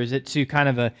Ephesus, or is it to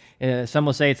kind of some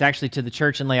will say it's actually to the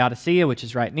church in Laodicea, which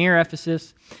is right near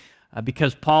Ephesus,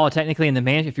 because Paul, technically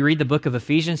if you read the book of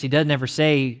Ephesians, he doesn't ever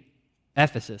say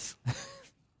Ephesus.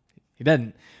 He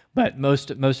doesn't. But most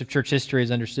of church history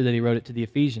has understood that he wrote it to the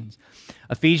Ephesians.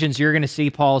 Ephesians, you're going to see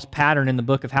Paul's pattern in the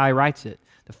book of how he writes it.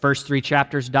 The first 3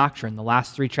 chapters, doctrine. The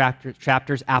last 3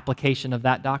 chapters, application of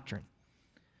that doctrine.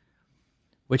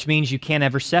 Which means you can't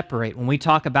ever separate. When we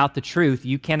talk about the truth,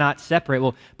 you cannot separate.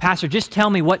 Well, Pastor, just tell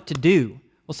me what to do.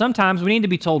 Well, sometimes we need to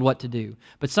be told what to do.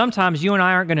 But sometimes you and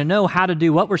I aren't going to know how to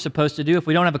do what we're supposed to do if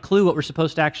we don't have a clue what we're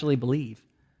supposed to actually believe.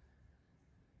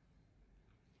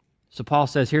 So Paul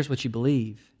says, here's what you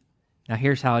believe. Now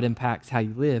here's how it impacts how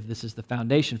you live. This is the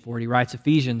foundation for it. He writes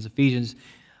Ephesians,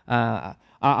 I'm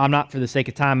not for the sake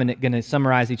of time going to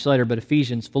summarize each letter, but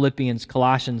Ephesians, Philippians,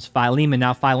 Colossians, Philemon.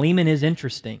 Now Philemon is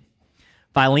interesting.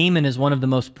 Philemon is one of the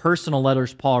most personal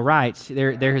letters Paul writes.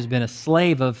 There has been a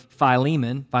slave of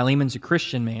Philemon. Philemon's a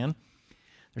Christian man.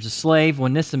 There's a slave,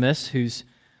 Onesimus, who's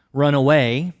run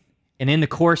away, and in the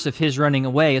course of his running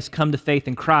away has come to faith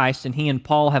in Christ, and he and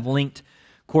Paul have linked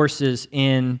courses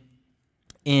in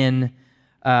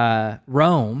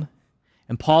Rome,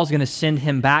 and Paul's going to send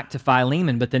him back to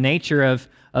Philemon. But the nature of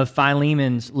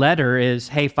Philemon's letter is,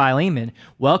 hey, Philemon,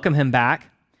 welcome him back,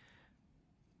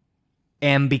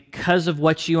 and because of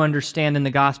what you understand in the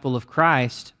gospel of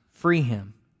Christ, free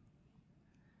him.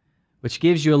 Which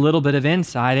gives you a little bit of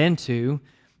insight into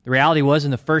the reality was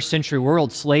in the first century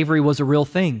world, slavery was a real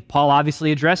thing. Paul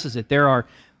obviously addresses it. There are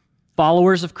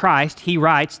followers of Christ, he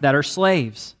writes, that are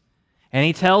slaves. And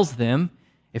he tells them,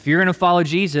 if you're going to follow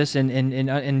Jesus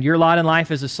and your lot in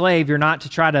life as a slave, you're not to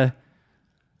try to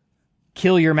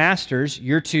kill your masters,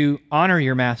 you're to honor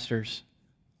your masters,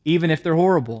 even if they're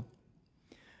horrible.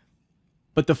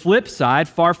 But the flip side,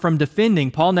 far from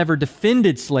defending, Paul never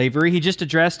defended slavery. He just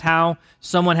addressed how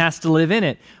someone has to live in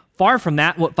it. Far from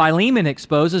that, what Philemon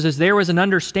exposes is there was an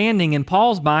understanding in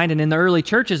Paul's mind and in the early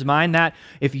church's mind that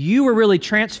if you were really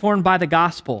transformed by the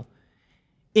gospel,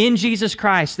 in Jesus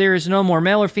Christ, there is no more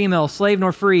male or female, slave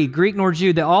nor free, Greek nor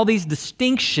Jew, that all these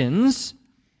distinctions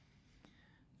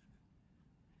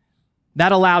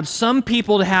that allowed some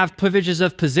people to have privileges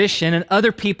of position and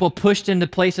other people pushed into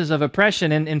places of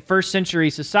oppression in first century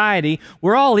society.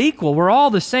 We're all equal. We're all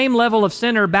the same level of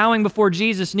sinner bowing before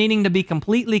Jesus, needing to be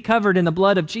completely covered in the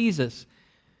blood of Jesus.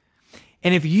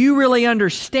 And if you really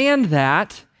understand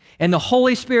that, and the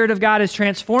Holy Spirit of God is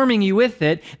transforming you with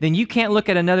it, then you can't look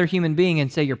at another human being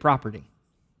and say you're property.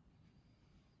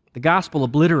 The gospel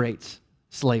obliterates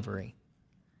slavery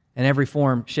in every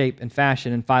form, shape, and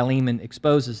fashion, and Philemon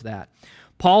exposes that.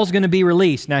 Paul's going to be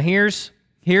released. Now here's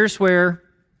where,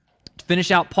 to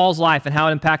finish out Paul's life and how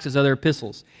it impacts his other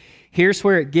epistles, here's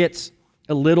where it gets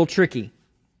a little tricky.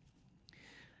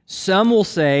 Some will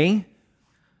say,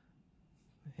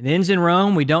 it ends in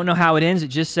Rome, we don't know how it ends, it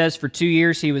just says for 2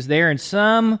 years he was there, and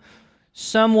some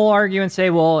will argue and say,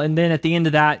 well, and then at the end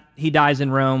of that, he dies in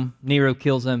Rome, Nero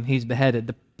kills him, he's beheaded.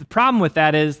 The problem with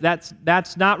that is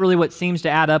that's not really what seems to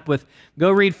add up with. Go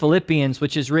read Philippians,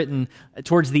 which is written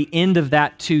towards the end of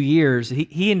that 2 years.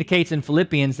 He indicates in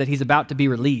Philippians that he's about to be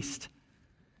released.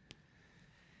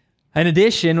 In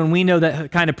addition, when we know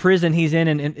that kind of prison he's in,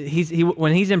 and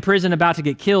when he's in prison about to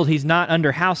get killed, he's not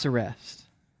under house arrest.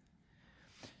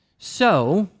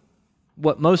 So,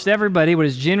 what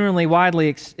is generally widely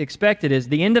expected is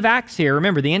the end of Acts here.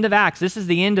 Remember, the end of Acts, this is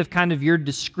the end of kind of your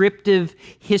descriptive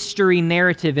history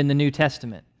narrative in the New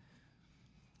Testament.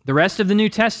 The rest of the New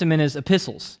Testament is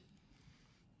epistles.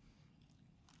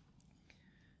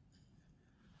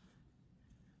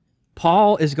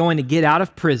 Paul is going to get out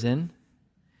of prison.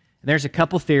 There's a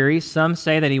couple theories. Some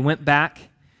say that he went back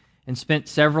and spent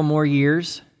several more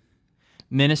years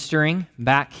ministering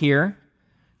back here.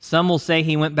 Some will say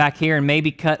he went back here and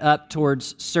maybe cut up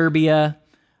towards Serbia,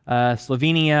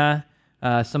 Slovenia,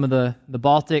 some of the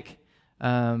Baltic.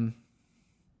 Those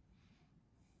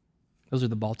are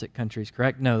the Baltic countries,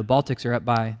 correct? No, the Baltics are up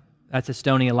by, that's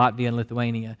Estonia, Latvia, and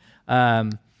Lithuania.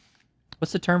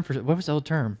 What's the term for, what was the old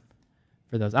term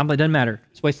for those? It doesn't matter.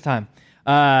 It's a waste of time.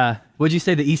 What did you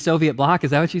say, the East Soviet bloc?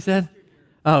 Is that what you said?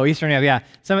 Oh, Eastern Europe, yeah.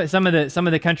 Some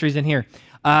of the countries in here.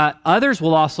 Others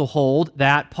will also hold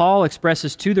that Paul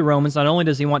expresses to the Romans, not only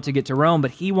does he want to get to Rome, but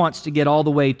he wants to get all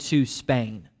the way to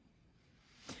Spain.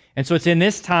 And so it's in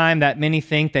this time that many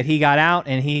think that he got out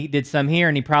and he did some here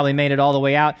and he probably made it all the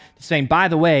way out to Spain. By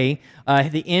the way,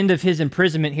 the end of his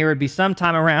imprisonment here would be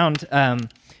sometime around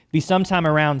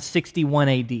 61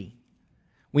 AD.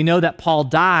 We know that Paul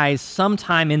dies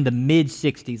sometime in the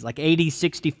mid-60s, like AD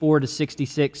 64 to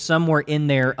 66, somewhere in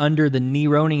there under the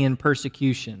Neronian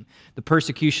persecution, the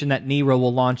persecution that Nero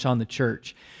will launch on the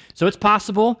church. So it's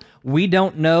possible. We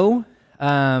don't know.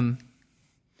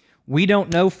 We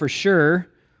don't know for sure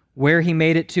where he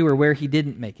made it to or where he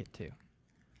didn't make it to.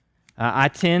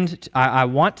 I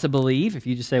want to believe, if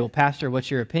you just say, well, Pastor, what's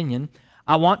your opinion?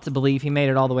 I want to believe he made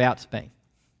it all the way out to Spain,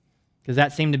 because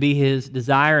that seemed to be his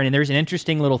desire. And there's an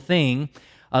interesting little thing.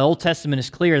 The Old Testament is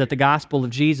clear that the gospel of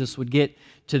Jesus would get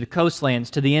to the coastlands,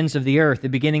 to the ends of the earth. The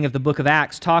beginning of the book of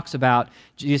Acts talks about,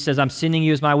 Jesus says, I'm sending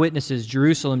you as my witnesses,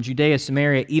 Jerusalem, Judea,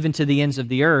 Samaria, even to the ends of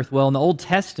the earth. Well, in the Old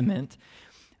Testament,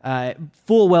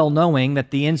 full well knowing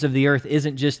that the ends of the earth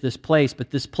isn't just this place,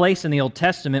 but this place in the Old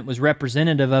Testament was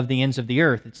representative of the ends of the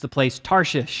earth. It's the place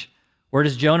Tarshish. Where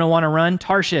does Jonah want to run?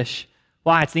 Tarshish.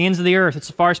 Why? It's the ends of the earth. It's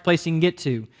the farthest place he can get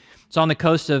to. It's on the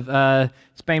coast of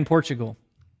Spain, Portugal.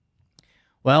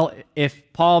 Well, if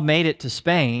Paul made it to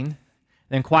Spain,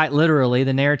 then quite literally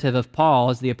the narrative of Paul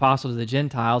as the apostle to the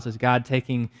Gentiles is God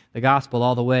taking the gospel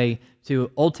all the way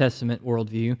to Old Testament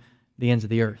worldview, the ends of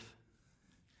the earth.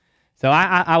 So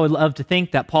I would love to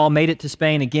think that Paul made it to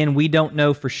Spain. Again, we don't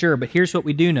know for sure, but here's what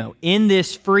we do know. In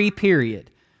this free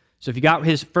period, so if you got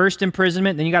his first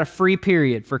imprisonment, then you got a free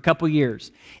period for a couple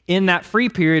years. In that free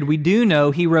period, we do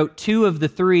know he wrote 2 of the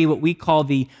 3, what we call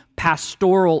the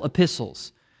pastoral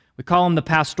epistles. We call them the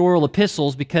pastoral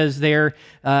epistles because they're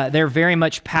very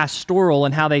much pastoral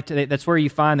in how that's where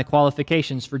you find the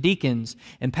qualifications for deacons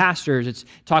and pastors. It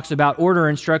talks about order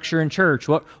and structure in church,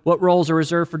 what roles are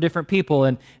reserved for different people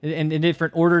and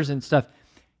different orders and stuff.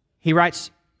 He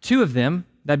writes 2 of them.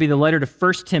 That'd be the letter to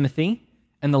 1 Timothy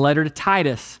and the letter to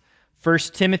Titus. 1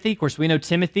 Timothy, of course, we know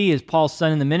Timothy is Paul's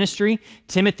son in the ministry.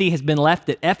 Timothy has been left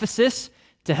at Ephesus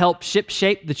to help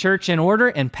shipshape the church in order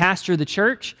and pastor the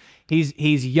church.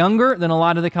 He's younger than a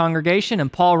lot of the congregation,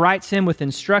 and Paul writes him with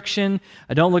instruction.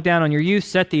 Don't look down on your youth,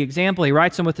 set the example. He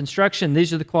writes them with instruction.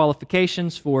 These are the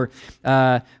qualifications for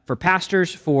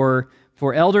pastors, for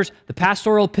elders. The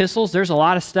pastoral epistles, there's a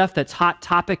lot of stuff that's hot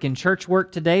topic in church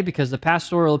work today because the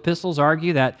pastoral epistles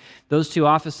argue that those two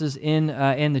offices in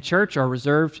the church are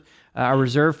reserved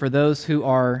for those who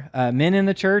are men in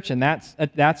the church, and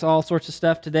that's all sorts of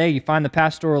stuff today. You find the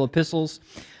pastoral epistles.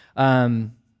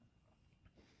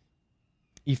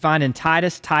 You find in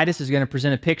Titus is going to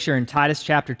present a picture in Titus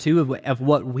chapter 2 of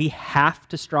what we have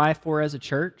to strive for as a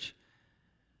church.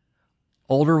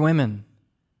 Older women,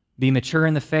 be mature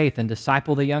in the faith and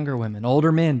disciple the younger women.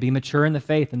 Older men, be mature in the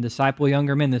faith and disciple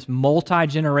younger men. This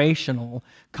multi-generational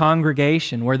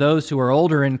congregation where those who are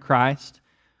older in Christ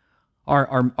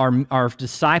are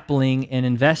discipling and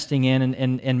investing in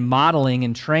and modeling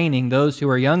and training those who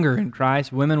are younger in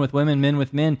Christ, women with women, men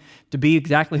with men, to be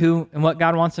exactly who and what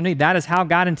God wants them to be. That is how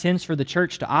God intends for the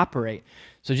church to operate.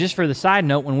 So just for the side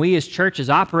note, when we as churches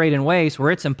operate in ways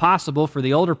where it's impossible for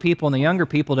the older people and the younger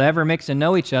people to ever mix and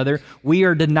know each other, we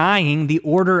are denying the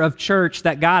order of church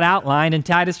that God outlined in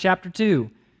Titus chapter 2.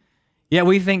 Yet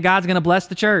we think God's going to bless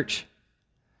the church.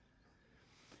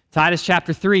 Titus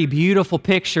chapter 3, beautiful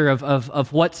picture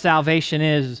of what salvation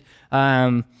is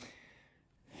by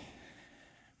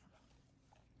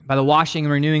the washing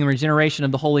and renewing and regeneration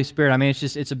of the Holy Spirit. I mean,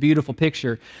 it's a beautiful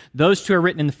picture. Those two are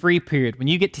written in the free period. When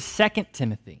you get to 2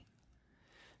 Timothy,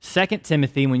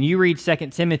 when you read 2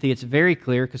 Timothy, it's very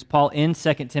clear because Paul ends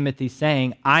 2 Timothy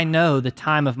saying, I know the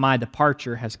time of my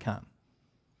departure has come.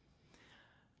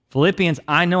 Philippians,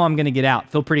 I know I'm going to get out.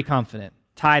 Feel pretty confident.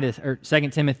 2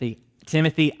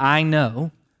 Timothy, I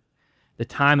know the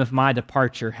time of my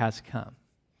departure has come.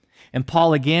 And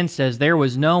Paul again says, there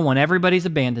was no one, everybody's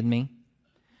abandoned me.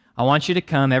 I want you to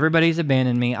come, everybody's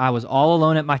abandoned me. I was all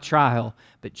alone at my trial,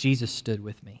 but Jesus stood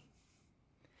with me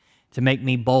to make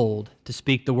me bold to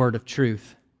speak the word of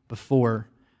truth before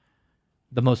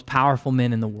the most powerful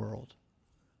men in the world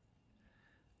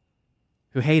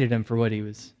who hated him for what he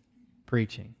was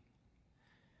preaching.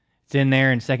 It's in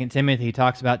there in 2 Timothy. He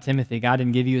talks about Timothy. God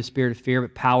didn't give you a spirit of fear,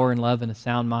 but power and love and a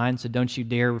sound mind. So don't you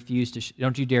dare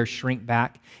don't you dare shrink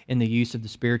back in the use of the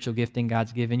spiritual gifting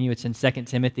God's given you. It's in 2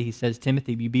 Timothy. He says,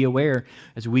 Timothy, you be aware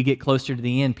as we get closer to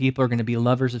the end, people are going to be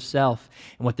lovers of self.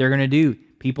 And what they're going to do,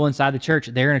 people inside the church,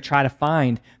 they're going to try to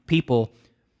find people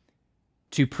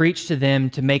to preach to them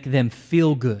to make them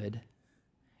feel good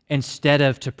instead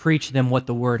of to preach them what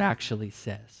the word actually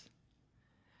says.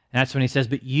 And that's when he says,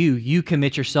 but you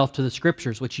commit yourself to the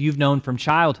Scriptures, which you've known from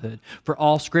childhood, for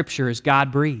all Scripture is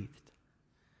God-breathed.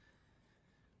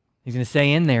 He's going to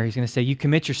say in there, he's going to say, you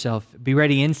commit yourself, be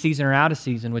ready in season or out of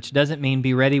season, which doesn't mean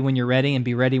be ready when you're ready and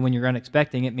be ready when you're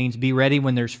unexpecting. It means be ready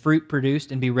when there's fruit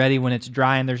produced and be ready when it's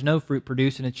dry and there's no fruit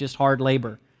produced and it's just hard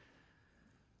labor.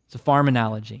 It's a farm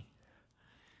analogy.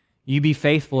 You be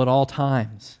faithful at all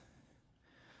times.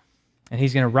 And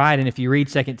he's going to write, and if you read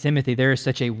 2 Timothy, there is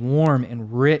such a warm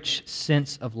and rich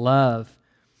sense of love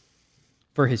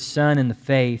for his son in the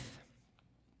faith.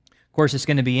 Of course, it's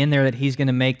going to be in there that he's going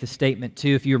to make the statement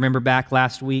too. If you remember back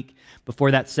last week,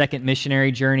 before that second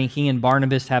missionary journey, he and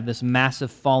Barnabas have this massive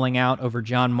falling out over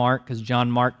John Mark because John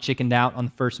Mark chickened out on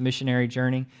the first missionary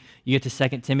journey. You get to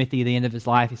 2 Timothy at the end of his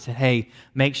life, he said, hey,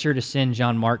 make sure to send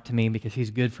John Mark to me because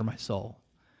he's good for my soul.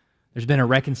 There's been a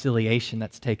reconciliation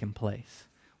that's taken place.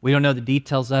 We don't know the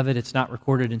details of it. It's not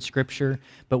recorded in Scripture,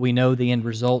 but we know the end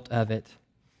result of it.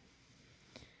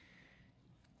 It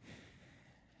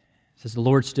says, the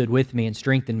Lord stood with me and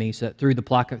strengthened me so that through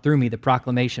me the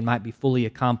proclamation might be fully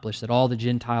accomplished, that all the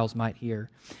Gentiles might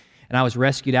hear. And I was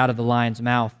rescued out of the lion's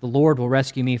mouth. The Lord will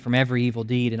rescue me from every evil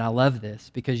deed. And I love this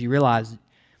because you realize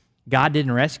God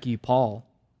didn't rescue Paul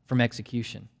from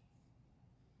execution.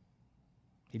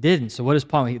 He didn't. So what does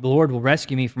Paul mean? The Lord will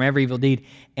rescue me from every evil deed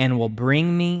and will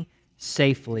bring me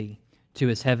safely to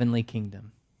his heavenly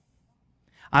kingdom.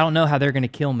 I don't know how they're going to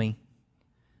kill me.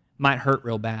 Might hurt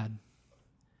real bad.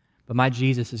 But my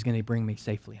Jesus is going to bring me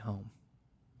safely home.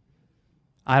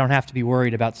 I don't have to be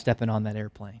worried about stepping on that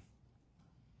airplane.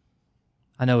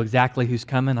 I know exactly who's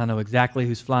coming. I know exactly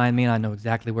who's flying me. And I know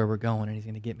exactly where we're going. And he's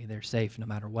going to get me there safe no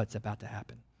matter what's about to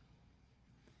happen.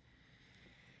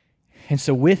 And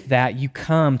so with that, you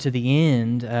come to the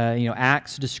end.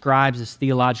 Acts describes this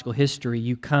theological history.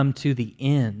 You come to the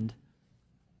end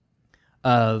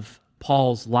of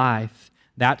Paul's life.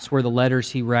 That's where the letters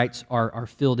he writes are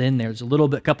filled in there. There's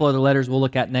a couple other letters we'll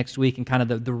look at next week and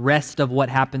kind of the rest of what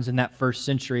happens in that first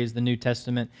century as the New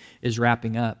Testament is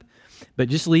wrapping up. But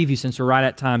just leave you, since we're right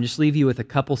at time, just leave you with a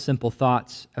couple simple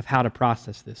thoughts of how to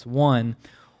process this. One,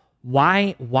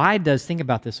 Think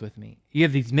about this with me. You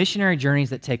have these missionary journeys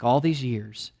that take all these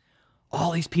years,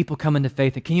 all these people come into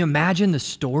faith. And can you imagine the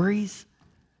stories?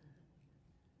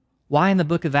 Why in the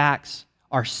book of Acts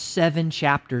are 7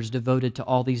 chapters devoted to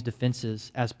all these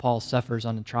defenses as Paul suffers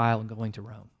on the trial and going to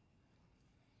Rome?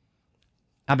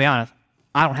 I'll be honest,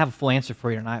 I don't have a full answer for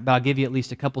you tonight, but I'll give you at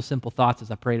least a couple simple thoughts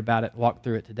as I prayed about it, walked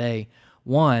through it today.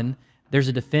 One, there's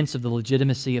a defense of the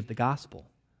legitimacy of the gospel.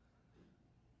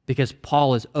 Because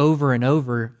Paul is over and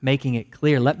over making it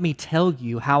clear, let me tell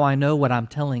you how I know what I'm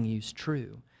telling you is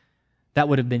true. That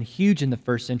would have been huge in the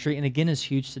first century, and again is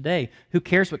huge today. Who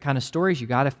cares what kind of stories you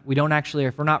got if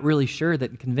we're not really sure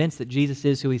that convinced that Jesus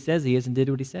is who he says he is and did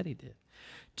what he said he did?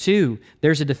 2,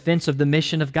 there's a defense of the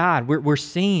mission of God. We're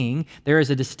seeing there is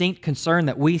a distinct concern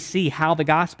that we see how the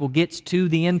gospel gets to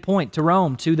the end point, to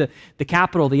Rome, to the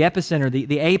capital, the epicenter,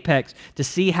 the apex, to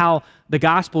see how the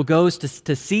gospel goes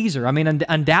to Caesar. I mean,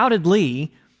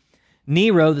 undoubtedly,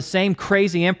 Nero, the same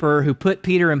crazy emperor who put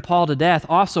Peter and Paul to death,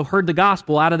 also heard the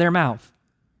gospel out of their mouth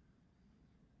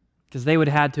because they would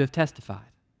have had to have testified.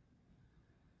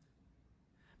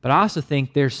 But I also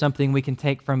think there's something we can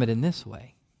take from it in this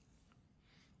way.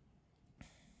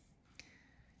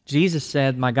 Jesus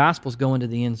said, my gospel's going to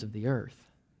the ends of the earth.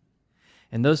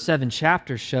 And those 7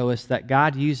 chapters show us that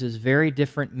God uses very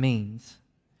different means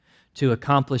to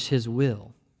accomplish his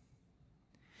will.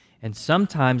 And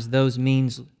sometimes those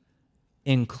means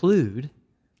include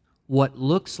what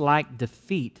looks like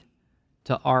defeat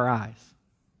to our eyes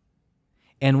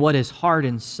and what is hard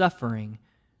and suffering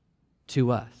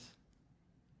to us.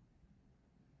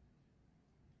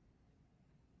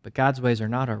 But God's ways are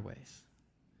not our ways,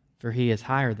 for he is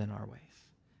higher than our ways.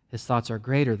 His thoughts are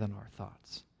greater than our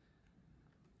thoughts.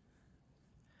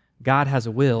 God has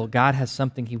a will. God has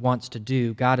something he wants to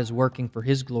do. God is working for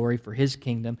his glory, for his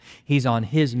kingdom. He's on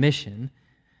his mission.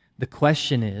 The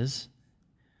question is,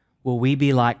 will we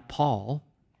be like Paul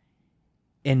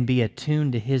and be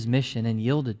attuned to his mission and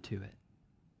yielded to it?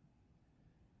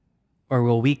 Or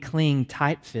will we cling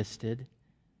tight-fisted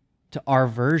to our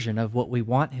version of what we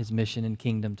want his mission and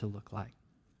kingdom to look like?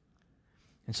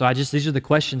 And so these are the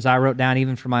questions I wrote down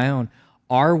even for my own.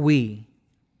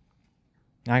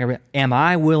 Am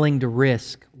I willing to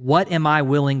risk? What am I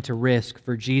willing to risk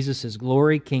for Jesus'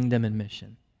 glory, kingdom, and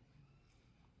mission?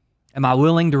 Am I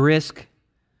willing to risk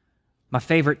my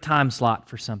favorite time slot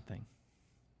for something?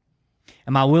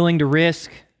 Am I willing to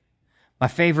risk my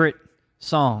favorite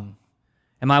song?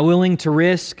 Am I willing to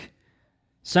risk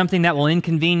something that will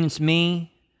inconvenience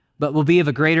me, but will be of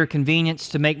a greater convenience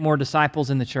to make more disciples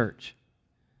in the church?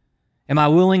 Am I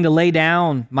willing to lay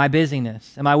down my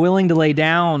busyness? Am I willing to lay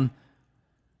down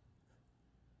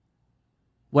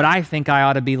what I think I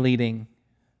ought to be leading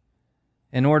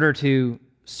in order to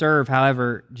serve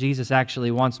however Jesus actually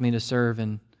wants me to serve,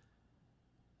 and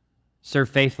serve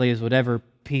faithfully as whatever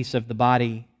piece of the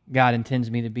body God intends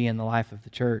me to be in the life of the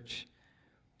church?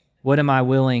 What am I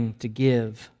willing to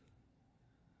give?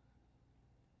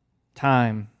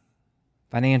 Time,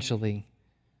 financially,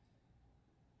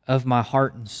 of my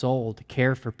heart and soul to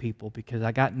care for people, because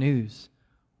I got news.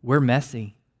 We're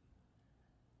messy.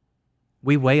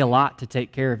 We weigh a lot to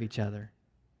take care of each other.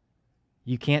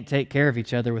 You can't take care of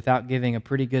each other without giving a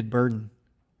pretty good burden.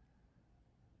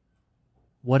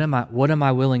 What am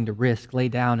I willing to risk, lay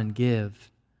down, and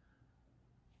give?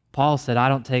 Paul said, I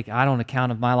don't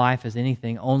account of my life as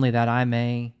anything, only that I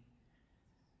may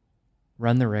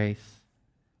run the race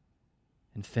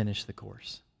and finish the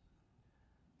course.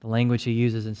 The language he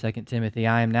uses in 2 Timothy,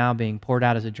 I am now being poured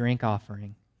out as a drink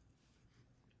offering,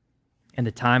 and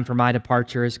the time for my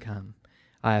departure has come.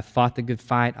 I have fought the good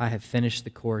fight. I have finished the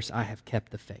course. I have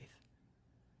kept the faith.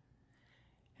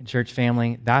 And church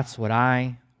family, that's what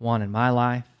I want in my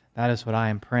life. That is what I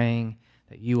am praying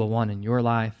that you will want in your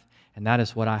life. And that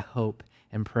is what I hope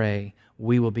and pray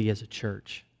we will be as a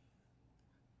church.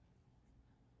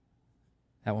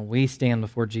 That when we stand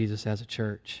before Jesus as a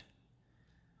church,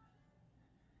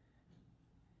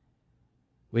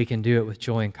 we can do it with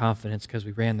joy and confidence because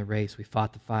we ran the race, we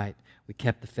fought the fight, we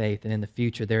kept the faith, and in the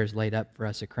future there is laid up for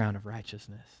us a crown of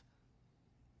righteousness.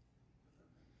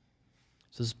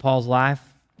 So this is Paul's life.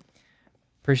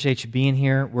 Appreciate you being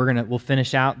here. We'll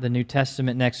finish out the New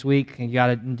Testament next week. And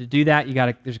to do that,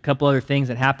 there's a couple other things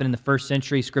that happened in the first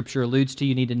century Scripture alludes to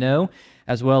you need to know,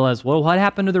 as well as, what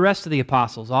happened to the rest of the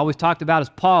apostles? All we've talked about is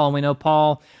Paul, and we know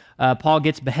Paul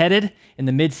gets beheaded in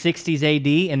the mid-60s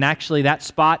AD, and actually that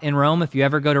spot in Rome, if you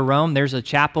ever go to Rome, there's a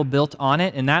chapel built on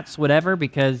it, and that's whatever,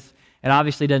 because it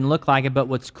obviously doesn't look like it, but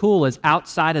what's cool is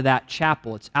outside of that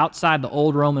chapel, it's outside the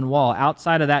old Roman wall,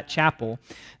 outside of that chapel,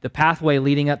 the pathway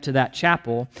leading up to that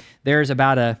chapel, there's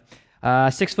about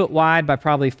 6 foot wide by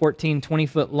probably 14, 20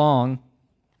 foot long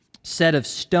set of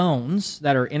stones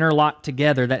that are interlocked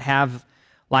together that have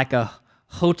like a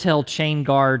hotel chain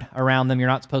guard around them you're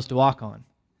not supposed to walk on.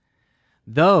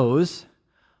 Those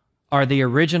are the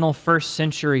original first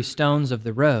century stones of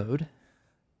the road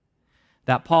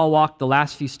that Paul walked the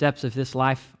last few steps of this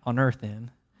life on earth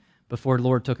in before the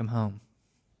Lord took him home.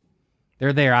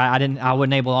 They're there. I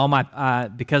wasn't able, all my,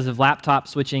 because of laptop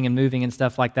switching and moving and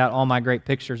stuff like that, all my great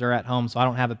pictures are at home, so I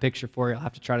don't have a picture for you. I'll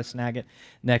have to try to snag it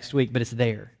next week, but it's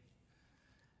there.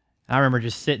 I remember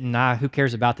just sitting, who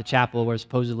cares about the chapel where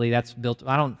supposedly that's built,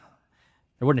 there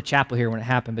wasn't a chapel here when it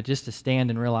happened, but just to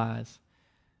stand and realize,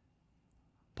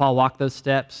 Paul walked those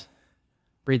steps,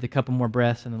 breathed a couple more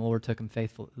breaths, and the Lord took him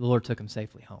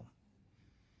safely home.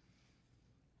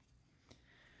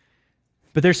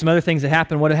 But there's some other things that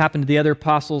happened. What happened to the other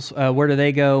apostles? Where do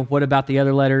they go? What about the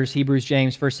other letters? Hebrews,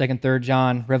 James, 1st, 2nd, 3rd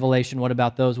John, Revelation. What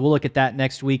about those? We'll look at that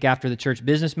next week after the church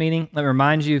business meeting. Let me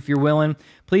remind you, if you're willing,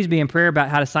 please be in prayer about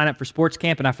how to sign up for sports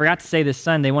camp. And I forgot to say this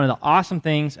Sunday, one of the awesome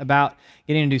things about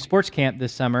getting to do sports camp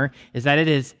this summer is that it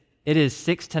is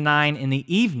 6 to 9 in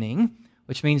the evening,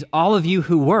 which means all of you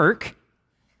who work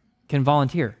can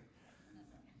volunteer.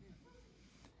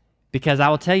 Because I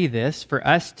will tell you this, for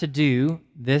us to do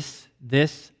this,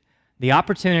 the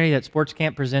opportunity that sports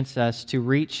camp presents us to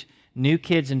reach new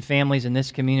kids and families in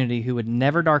this community who would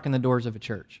never darken the doors of a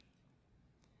church,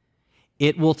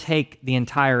 it will take the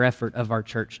entire effort of our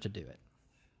church to do it.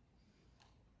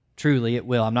 Truly, it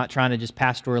will. I'm not trying to just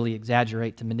pastorally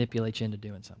exaggerate to manipulate you into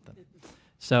doing something.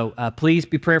 So please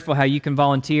be prayerful how you can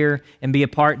volunteer and be a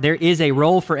part. There is a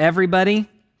role for everybody,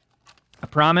 I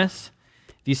promise.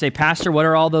 If you say, Pastor, what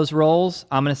are all those roles?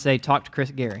 I'm going to say, talk to Chris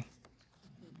Gary,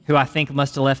 who I think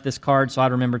must have left this card so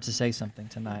I'd remember to say something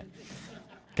tonight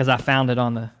because I found it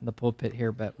on the pulpit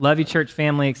here. But love you, church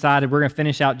family, excited. We're going to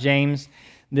finish out James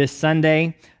this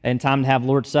Sunday and time to have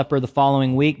Lord's Supper the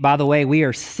following week. By the way, we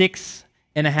are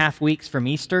 6.5 weeks from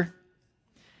Easter,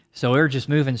 so we're just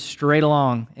moving straight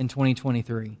along in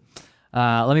 2023.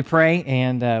 Let me pray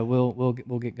and we'll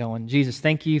get going. Jesus,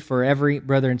 thank you for every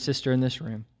brother and sister in this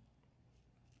room.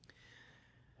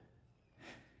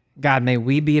 God, may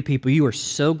we be a people. You are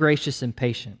so gracious and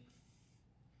patient.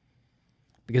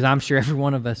 Because I'm sure every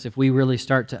one of us, if we really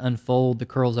start to unfold the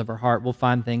curls of our heart, we'll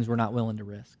find things we're not willing to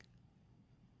risk.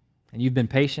 And you've been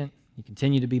patient. You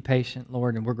continue to be patient,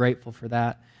 Lord, and we're grateful for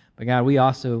that. But God, we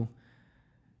want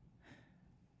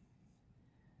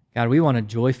to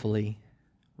joyfully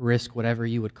risk whatever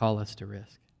you would call us to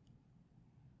risk.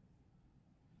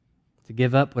 To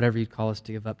give up whatever you'd call us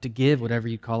to give up, to give whatever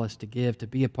you'd call us to give, to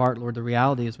be a part, Lord. The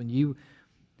reality is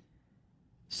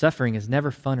suffering is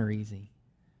never fun or easy.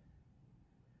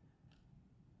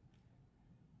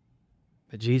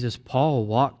 But Jesus, Paul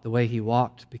walked the way he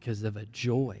walked because of a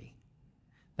joy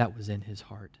that was in his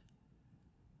heart,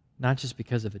 not just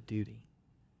because of a duty.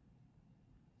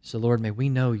 So, Lord, may we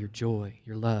know your joy,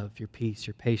 your love, your peace,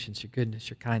 your patience, your goodness,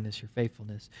 your kindness, your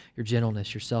faithfulness, your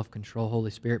gentleness, your self-control.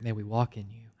 Holy Spirit, may we walk in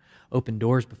you. Open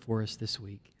doors before us this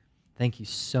week. Thank you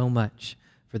so much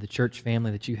for the church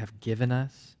family that you have given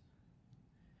us.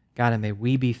 God, and may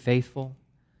we be faithful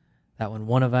that when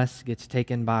one of us gets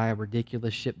taken by a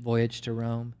ridiculous ship voyage to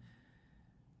Rome,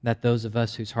 that those of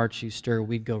us whose hearts you stir,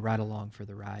 we'd go right along for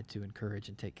the ride to encourage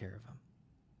and take care of them.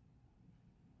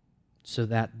 So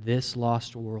that this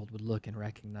lost world would look and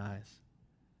recognize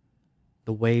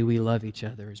the way we love each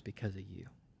other is because of you.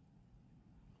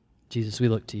 Jesus, we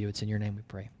look to you. It's in your name we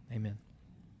pray. Amen.